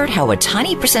discovered how a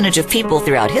tiny percentage of people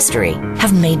throughout history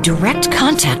have made direct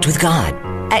contact with God.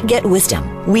 At Get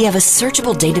Wisdom, we have a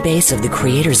searchable database of the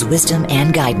Creator's wisdom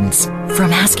and guidance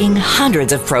from asking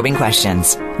hundreds of probing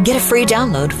questions. Get a free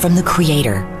download from the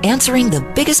Creator, answering the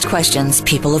biggest questions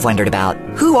people have wondered about.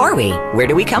 Who are we? Where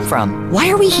do we come from? Why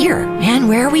are we here? And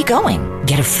where are we going?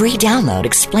 Get a free download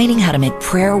explaining how to make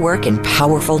prayer work in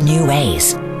powerful new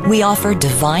ways. We offer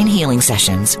divine healing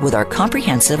sessions with our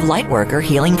comprehensive Lightworker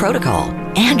healing protocol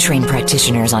and train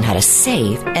practitioners on how to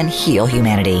save and heal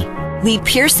humanity. We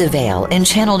pierce the veil in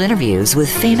channeled interviews with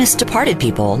famous departed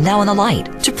people now in the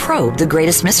light to probe the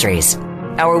greatest mysteries.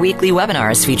 Our weekly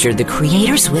webinars feature the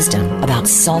Creator's wisdom about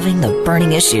solving the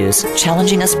burning issues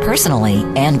challenging us personally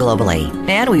and globally.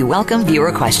 And we welcome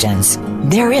viewer questions.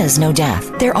 There is no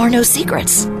death. There are no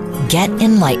secrets. Get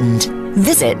enlightened.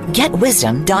 Visit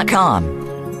getwisdom.com.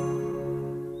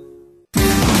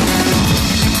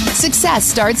 Success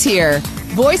starts here.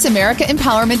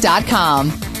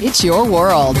 VoiceAmericaEmpowerment.com. It's your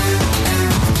world.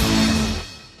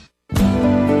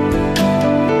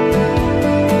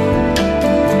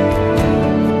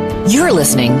 You're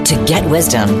listening to Get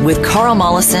Wisdom with Carl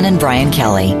Mollison and Brian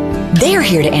Kelly. They are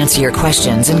here to answer your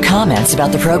questions and comments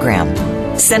about the program.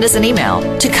 Send us an email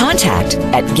to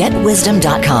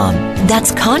contact@getwisdom.com.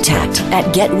 That's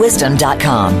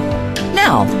contact@getwisdom.com.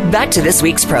 Now, back to this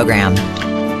week's program.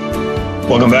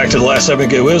 Welcome back to the last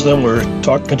segment of Get Wisdom. We're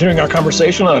continuing our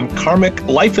conversation on karmic,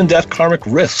 life and death karmic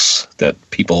risks that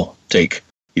people take,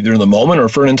 either in the moment or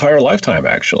for an entire lifetime,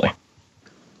 actually.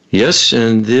 Yes,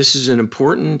 and this is an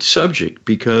important subject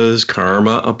because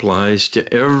karma applies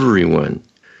to everyone.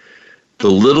 The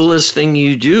littlest thing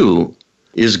you do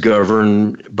is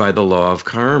governed by the law of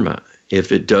karma.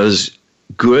 If it does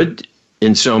good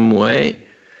in some way,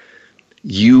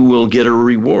 you will get a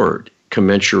reward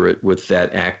commensurate with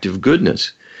that act of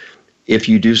goodness. If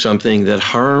you do something that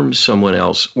harms someone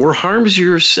else or harms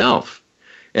yourself,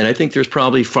 and I think there's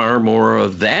probably far more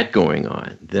of that going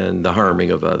on than the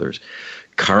harming of others,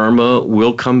 karma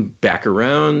will come back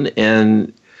around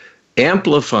and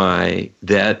amplify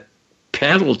that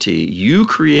penalty you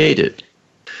created,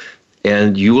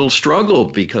 and you will struggle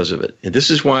because of it. And this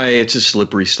is why it's a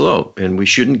slippery slope, and we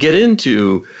shouldn't get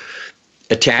into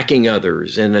attacking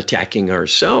others and attacking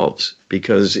ourselves,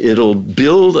 because it'll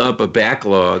build up a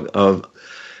backlog of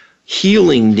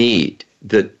healing need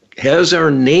that has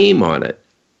our name on it.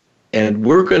 And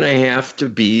we're going to have to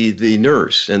be the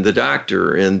nurse and the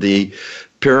doctor and the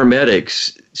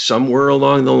paramedics somewhere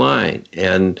along the line.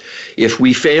 And if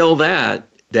we fail that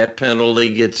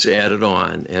penalty gets added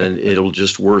on and it'll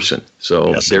just worsen.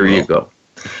 So yes, there you go.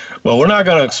 Well, we're not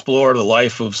going to explore the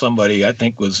life of somebody I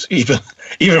think was even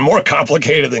more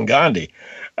complicated than Gandhi.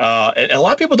 And a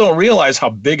lot of people don't realize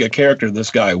how big a character this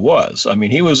guy was. I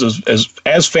mean, he was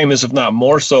as famous, if not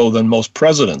more so, than most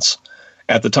presidents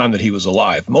at the time that he was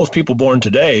alive. Most people born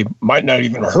today might not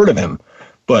even have heard of him.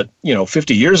 But,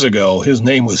 50 years ago, his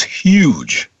name was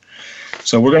huge.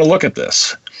 So we're going to look at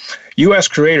this. U.S.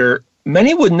 creator,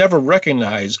 many would never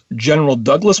recognize General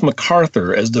Douglas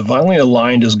MacArthur as divinely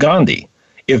aligned as Gandhi,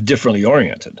 if differently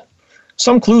oriented.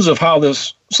 Some clues of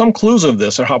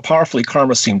this are how powerfully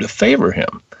karma seemed to favor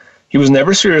him. He was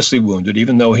never seriously wounded,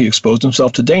 even though he exposed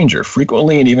himself to danger,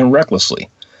 frequently and even recklessly.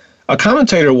 A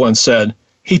commentator once said,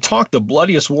 "He talked the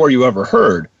bloodiest war you ever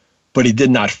heard, but he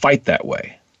did not fight that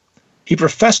way." He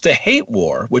professed to hate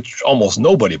war, which almost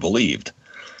nobody believed.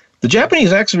 The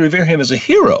Japanese actually revere him as a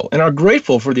hero and are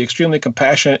grateful for the extremely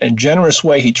compassionate and generous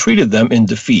way he treated them in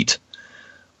defeat.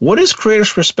 What is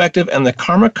Creator's perspective and the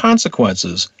karmic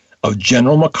consequences of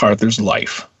General MacArthur's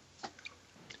life?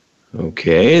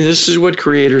 Okay, this is what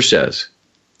Creator says.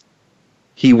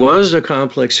 He was a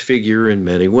complex figure in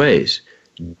many ways,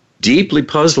 deeply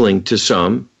puzzling to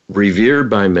some, revered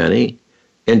by many,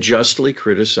 and justly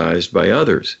criticized by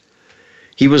others.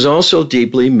 He was also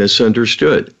deeply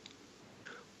misunderstood.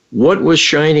 What was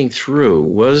shining through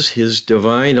was his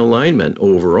divine alignment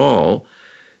overall,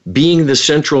 being the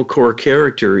central core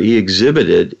character he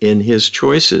exhibited in his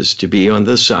choices to be on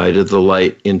the side of the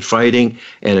light in fighting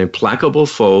an implacable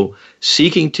foe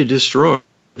seeking to destroy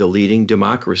the leading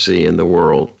democracy in the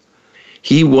world.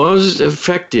 He was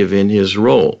effective in his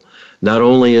role, not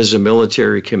only as a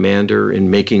military commander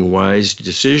in making wise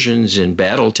decisions in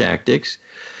battle tactics,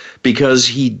 because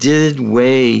he did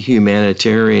weigh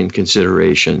humanitarian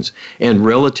considerations and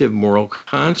relative moral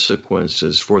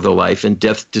consequences for the life and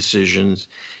death decisions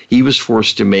he was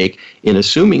forced to make in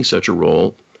assuming such a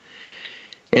role.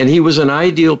 And he was an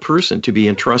ideal person to be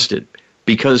entrusted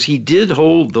because he did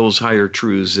hold those higher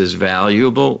truths as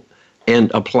valuable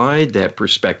and applied that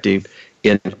perspective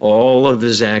in all of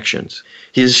his actions.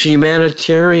 His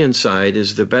humanitarian side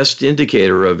is the best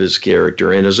indicator of his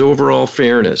character and his overall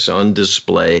fairness on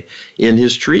display in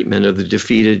his treatment of the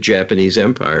defeated Japanese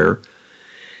Empire.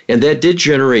 And that did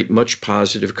generate much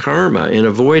positive karma in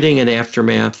avoiding an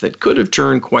aftermath that could have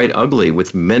turned quite ugly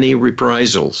with many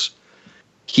reprisals.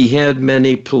 He had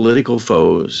many political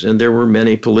foes, and there were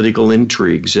many political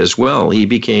intrigues as well he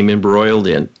became embroiled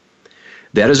in.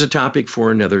 That is a topic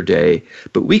for another day,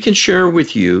 but we can share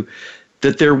with you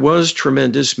that there was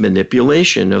tremendous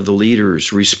manipulation of the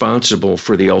leaders responsible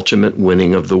for the ultimate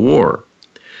winning of the war.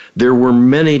 There were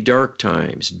many dark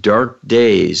times, dark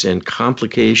days, and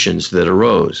complications that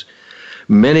arose.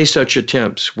 Many such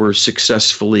attempts were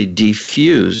successfully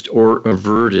defused or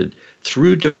averted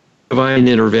through divine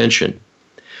intervention.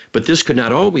 But this could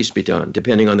not always be done,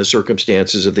 depending on the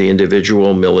circumstances of the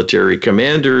individual military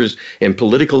commanders and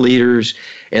political leaders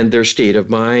and their state of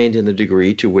mind and the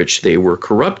degree to which they were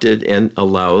corrupted and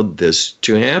allowed this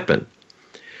to happen.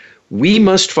 We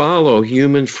must follow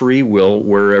human free will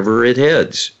wherever it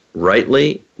heads,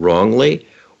 rightly, wrongly,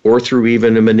 or through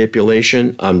even a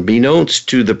manipulation unbeknownst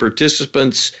to the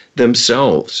participants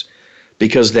themselves,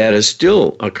 because that is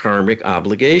still a karmic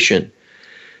obligation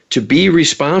to be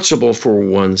responsible for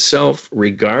oneself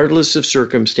regardless of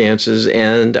circumstances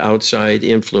and outside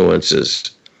influences.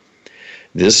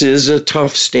 This is a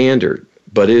tough standard,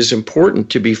 but it is important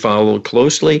to be followed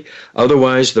closely.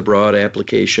 Otherwise, the broad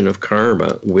application of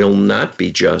karma will not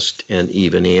be just and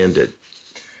even-handed.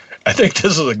 I think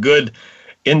this is a good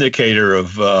indicator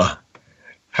of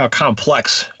how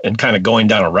complex and kind of going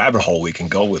down a rabbit hole we can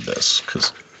go with this.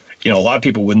 Because, a lot of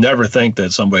people would never think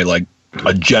that somebody like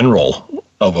a general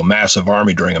of a massive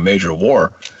army during a major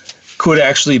war could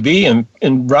actually be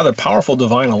in rather powerful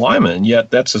divine alignment. And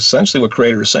yet that's essentially what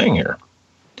Creator is saying here.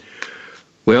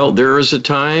 Well, there is a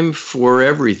time for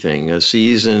everything, a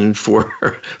season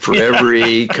for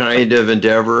every kind of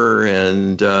endeavor,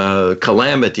 and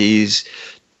calamities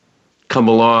come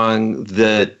along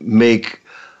that make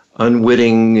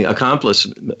unwitting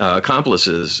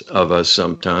accomplices of us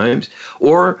sometimes,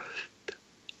 or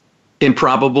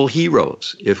improbable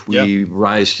heroes if we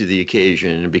rise to the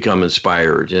occasion and become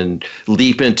inspired and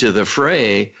leap into the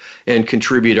fray and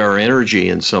contribute our energy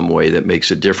in some way that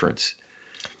makes a difference.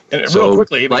 And so real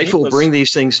quickly, life will bring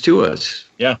these things to us.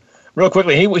 Yeah. Real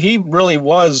quickly, he really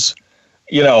was,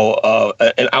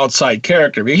 an outside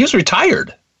character. He was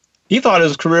retired. He thought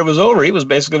his career was over. He was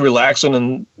basically relaxing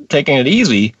and taking it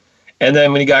easy. And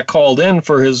then when he got called in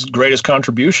for his greatest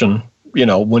contribution,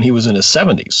 when he was in his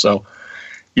 70s. So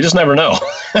you just never know.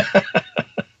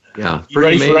 Yeah. You're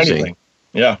ready for anything.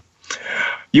 Yeah.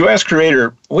 You ask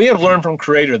Creator, we have learned from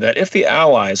Creator that if the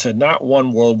Allies had not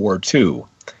won World War II,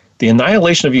 the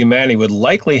annihilation of humanity would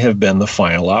likely have been the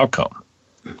final outcome.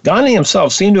 Gandhi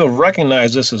himself seemed to have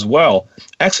recognized this as well,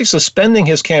 actually suspending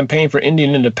his campaign for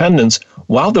Indian independence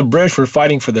while the British were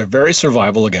fighting for their very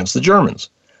survival against the Germans.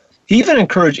 He even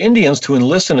encouraged Indians to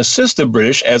enlist and assist the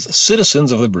British as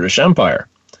citizens of the British Empire.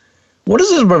 What is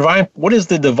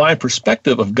the divine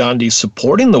perspective of Gandhi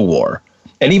supporting the war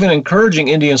and even encouraging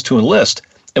Indians to enlist,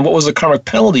 and what was the karmic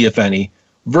penalty, if any,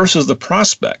 versus the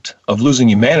prospect of losing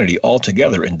humanity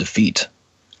altogether in defeat?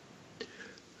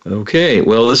 Okay,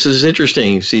 well, this is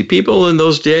interesting. See, people in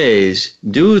those days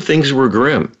knew things were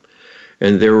grim,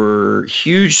 and there were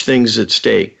huge things at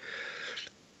stake.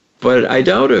 But I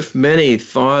doubt if many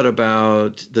thought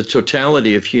about the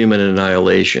totality of human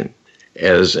annihilation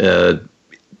as a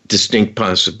distinct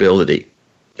possibility.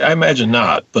 I imagine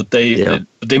not, but they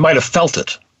might have felt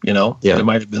it, Yeah. There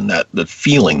might have been that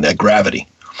feeling, that gravity.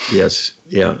 Yes,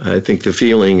 yeah, I think the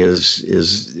feeling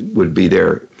would be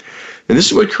there. And this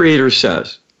is what Creator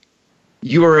says.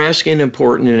 You are asking an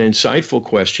important and insightful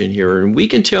question here, and we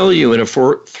can tell you in a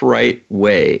forthright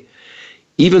way,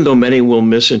 even though many will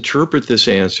misinterpret this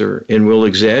answer and will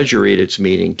exaggerate its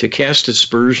meaning to cast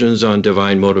aspersions on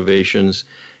divine motivations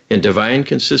and divine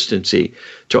consistency,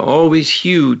 to always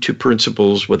hew to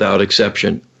principles without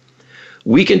exception.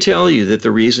 We can tell you that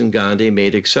the reason Gandhi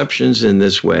made exceptions in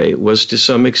this way was to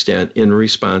some extent in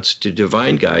response to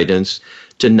divine guidance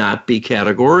to not be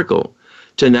categorical,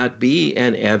 to not be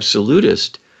an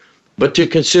absolutist, but to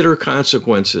consider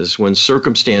consequences when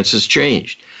circumstances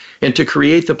changed, and to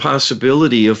create the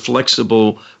possibility of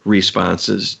flexible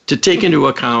responses to take into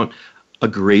account a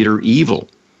greater evil.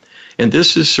 And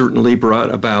this is certainly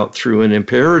brought about through an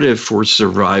imperative for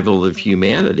survival of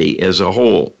humanity as a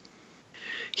whole.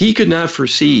 He could not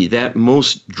foresee that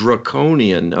most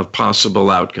draconian of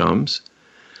possible outcomes,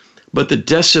 but the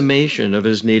decimation of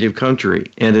his native country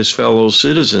and his fellow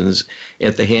citizens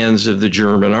at the hands of the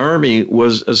German army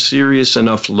was a serious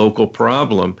enough local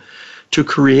problem to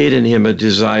create in him a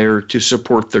desire to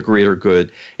support the greater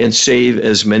good and save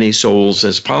as many souls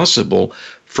as possible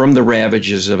from the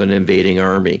ravages of an invading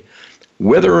army,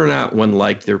 whether or not one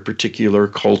liked their particular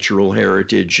cultural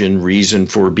heritage and reason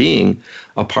for being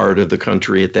a part of the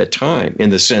country at that time, in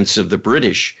the sense of the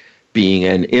British being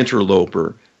an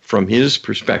interloper from his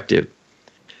perspective.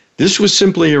 This was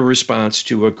simply a response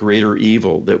to a greater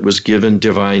evil that was given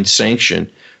divine sanction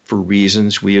for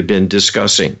reasons we have been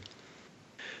discussing.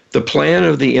 The plan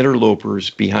of the interlopers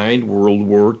behind World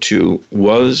War II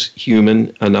was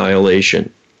human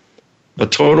annihilation, a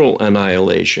total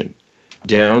annihilation,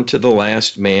 down to the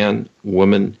last man,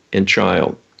 woman, and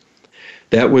child.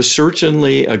 That was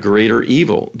certainly a greater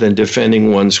evil than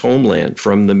defending one's homeland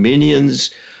from the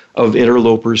minions of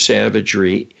interloper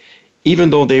savagery,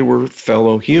 even though they were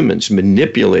fellow humans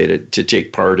manipulated to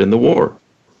take part in the war.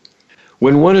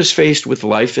 When one is faced with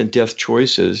life and death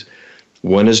choices,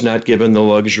 one is not given the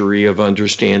luxury of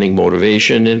understanding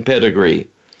motivation and pedigree.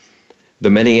 The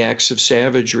many acts of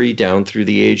savagery down through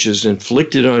the ages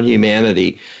inflicted on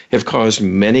humanity have caused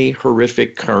many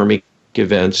horrific karmic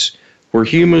events where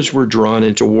humans were drawn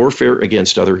into warfare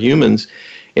against other humans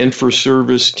and for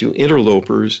service to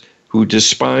interlopers who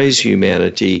despise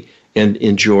humanity and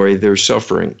enjoy their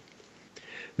suffering.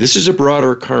 This is a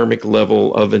broader karmic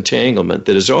level of entanglement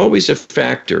that is always a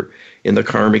factor in the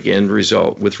karmic end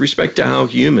result with respect to how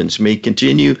humans may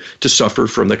continue to suffer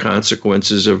from the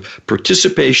consequences of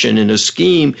participation in a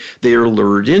scheme they are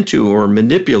lured into or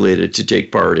manipulated to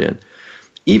take part in,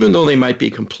 even though they might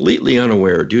be completely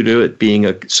unaware due to it being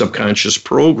a subconscious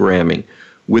programming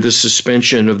with a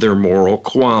suspension of their moral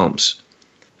qualms.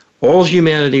 All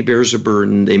humanity bears a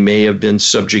burden they may have been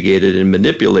subjugated and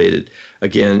manipulated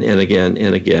again and again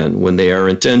and again when they are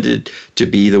intended to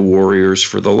be the warriors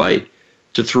for the light,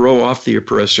 to throw off the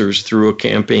oppressors through a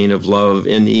campaign of love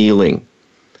and healing.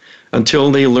 Until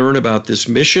they learn about this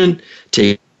mission,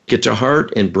 take it to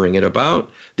heart, and bring it about,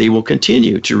 they will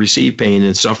continue to receive pain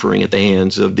and suffering at the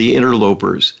hands of the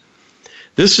interlopers.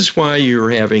 This is why you're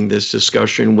having this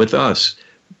discussion with us,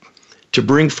 to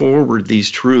bring forward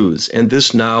these truths and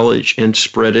this knowledge and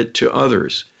spread it to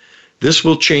others. This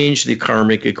will change the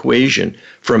karmic equation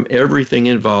from everything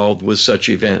involved with such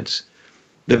events.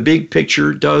 The big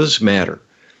picture does matter.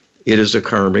 It is a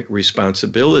karmic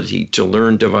responsibility to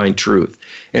learn divine truth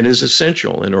and is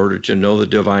essential in order to know the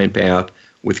divine path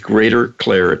with greater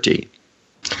clarity.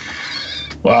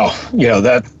 Wow,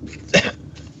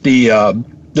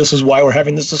 this is why we're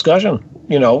having this discussion,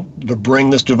 to bring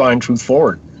this divine truth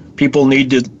forward. People need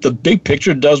to, the big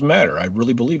picture does matter. I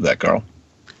really believe that, Carl.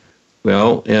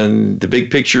 Well, and the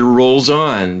big picture rolls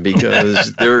on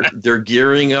because they're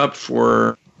gearing up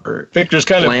for picture's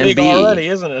kind of big already,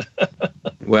 isn't it?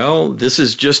 Well, this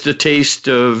is just a taste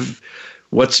of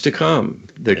what's to come,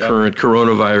 the current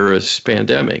coronavirus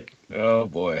pandemic. Oh,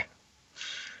 boy.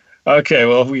 Okay,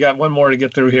 well, we got one more to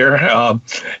get through here.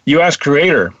 You asked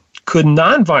Creator, could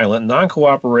nonviolent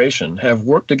non-cooperation have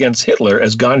worked against Hitler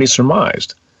as Gandhi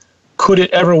surmised? Could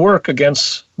it ever work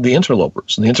against the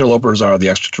interlopers? And the interlopers are the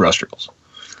extraterrestrials.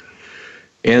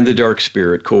 And the dark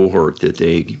spirit cohort that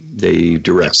they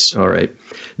direct. Yes. All right.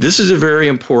 This is a very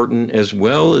important as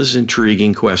well as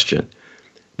intriguing question.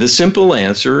 The simple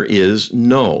answer is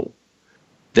no.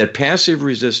 That passive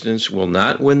resistance will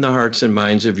not win the hearts and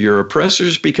minds of your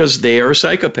oppressors because they are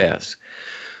psychopaths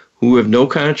who have no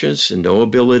conscience and no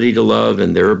ability to love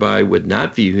and thereby would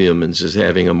not view humans as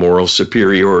having a moral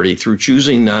superiority through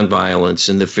choosing nonviolence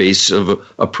in the face of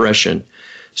oppression.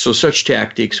 So such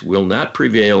tactics will not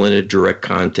prevail in a direct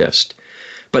contest.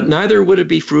 But neither would it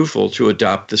be fruitful to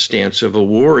adopt the stance of a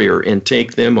warrior and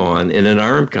take them on in an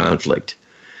armed conflict.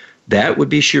 That would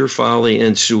be sheer folly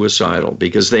and suicidal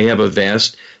because they have a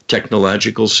vast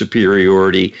technological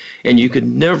superiority and you could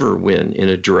never win in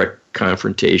a direct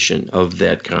confrontation of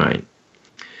that kind.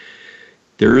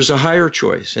 There is a higher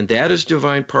choice, and that is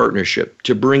divine partnership,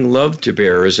 to bring love to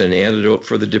bear as an antidote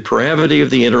for the depravity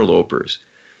of the interlopers.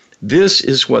 This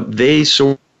is what they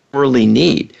sorely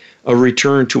need, a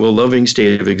return to a loving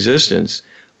state of existence.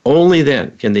 Only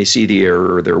then can they see the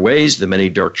error of their ways, the many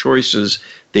dark choices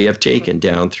they have taken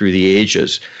down through the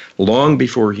ages, long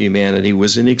before humanity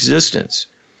was in existence.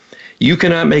 You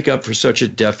cannot make up for such a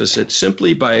deficit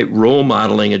simply by role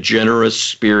modeling a generous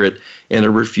spirit and a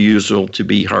refusal to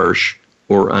be harsh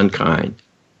or unkind.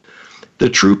 The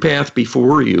true path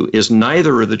before you is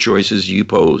neither of the choices you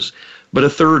pose, but a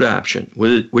third option,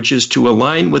 which is to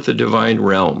align with the divine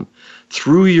realm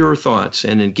through your thoughts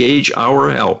and engage our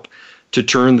help to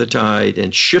turn the tide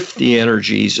and shift the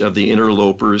energies of the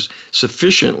interlopers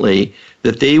sufficiently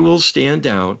that they will stand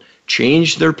down,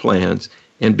 change their plans,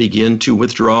 and begin to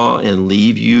withdraw and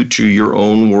leave you to your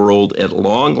own world at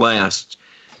long last,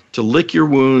 to lick your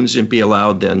wounds and be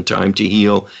allowed then time to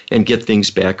heal and get things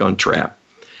back on track.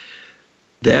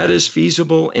 That is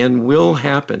feasible and will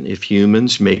happen if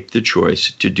humans make the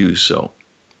choice to do so.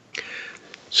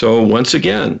 So once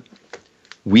again,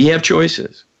 we have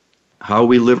choices. How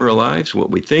we live our lives,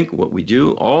 what we think, what we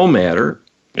do, all matter.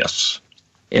 Yes.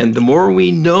 And the more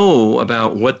we know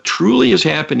about what truly is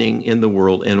happening in the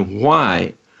world and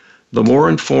why, the more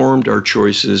informed our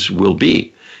choices will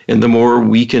be. And the more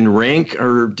we can rank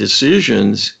our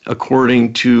decisions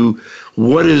according to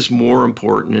what is more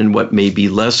important and what may be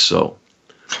less so.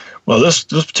 Well, this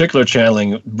particular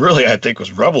channeling really, I think,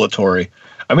 was revelatory.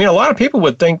 I mean, a lot of people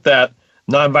would think that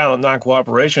nonviolent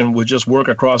non-cooperation would just work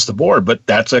across the board, but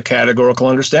that's a categorical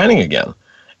understanding again.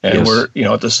 And yes.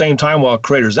 we're, at the same time, while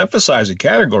Creator's emphasizing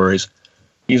categories,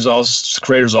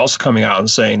 Creator's also coming out and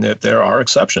saying that there are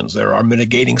exceptions, there are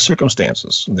mitigating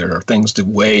circumstances, there are things to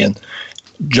weigh and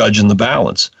judge in the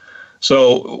balance.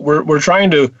 So we're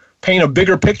trying to paint a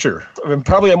bigger picture, and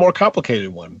probably a more complicated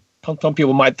one. Some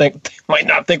people might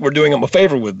not think we're doing them a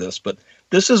favor with this, but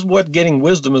this is what getting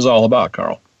wisdom is all about,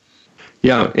 Carl.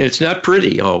 Yeah, it's not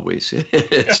pretty always.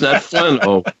 It's not fun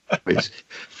always.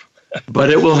 But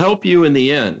it will help you in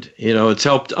the end. You know, it's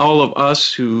helped all of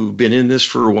us who've been in this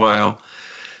for a while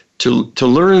to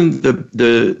learn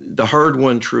the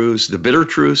hard-won truths, the bitter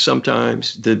truths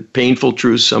sometimes, the painful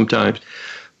truths sometimes.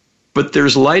 But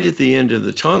there's light at the end of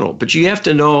the tunnel. But you have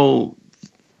to know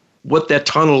what that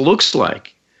tunnel looks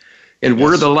like and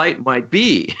where the light might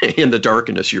be in the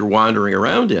darkness you're wandering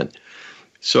around in.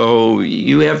 So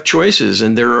you have choices,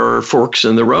 and there are forks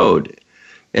in the road.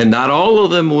 And not all of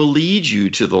them will lead you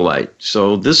to the light.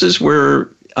 So this is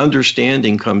where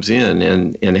understanding comes in,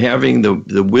 and having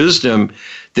the wisdom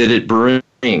that it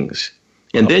brings.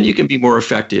 And then you can be more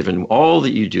effective in all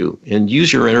that you do and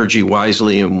use your energy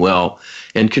wisely and well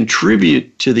and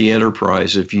contribute to the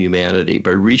enterprise of humanity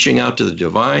by reaching out to the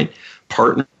divine,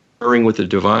 partnering with the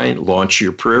divine, launch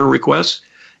your prayer requests,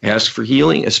 ask for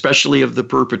healing, especially of the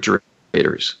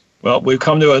perpetrators. Well, we've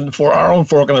come to for our own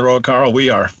fork in the road, Carl. We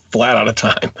are flat out of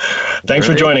time. Thanks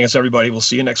for joining us, everybody. We'll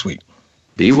see you next week.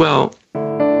 Be well.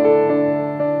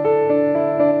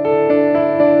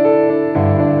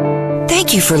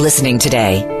 Thank you for listening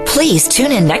today. Please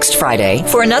tune in next Friday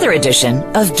for another edition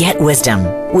of Get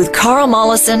Wisdom with Carl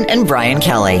Mollison and Brian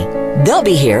Kelly. They'll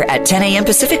be here at 10 a.m.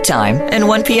 Pacific Time and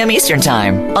 1 p.m. Eastern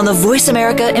Time on the Voice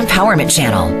America Empowerment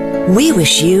Channel. We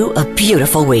wish you a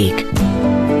beautiful week.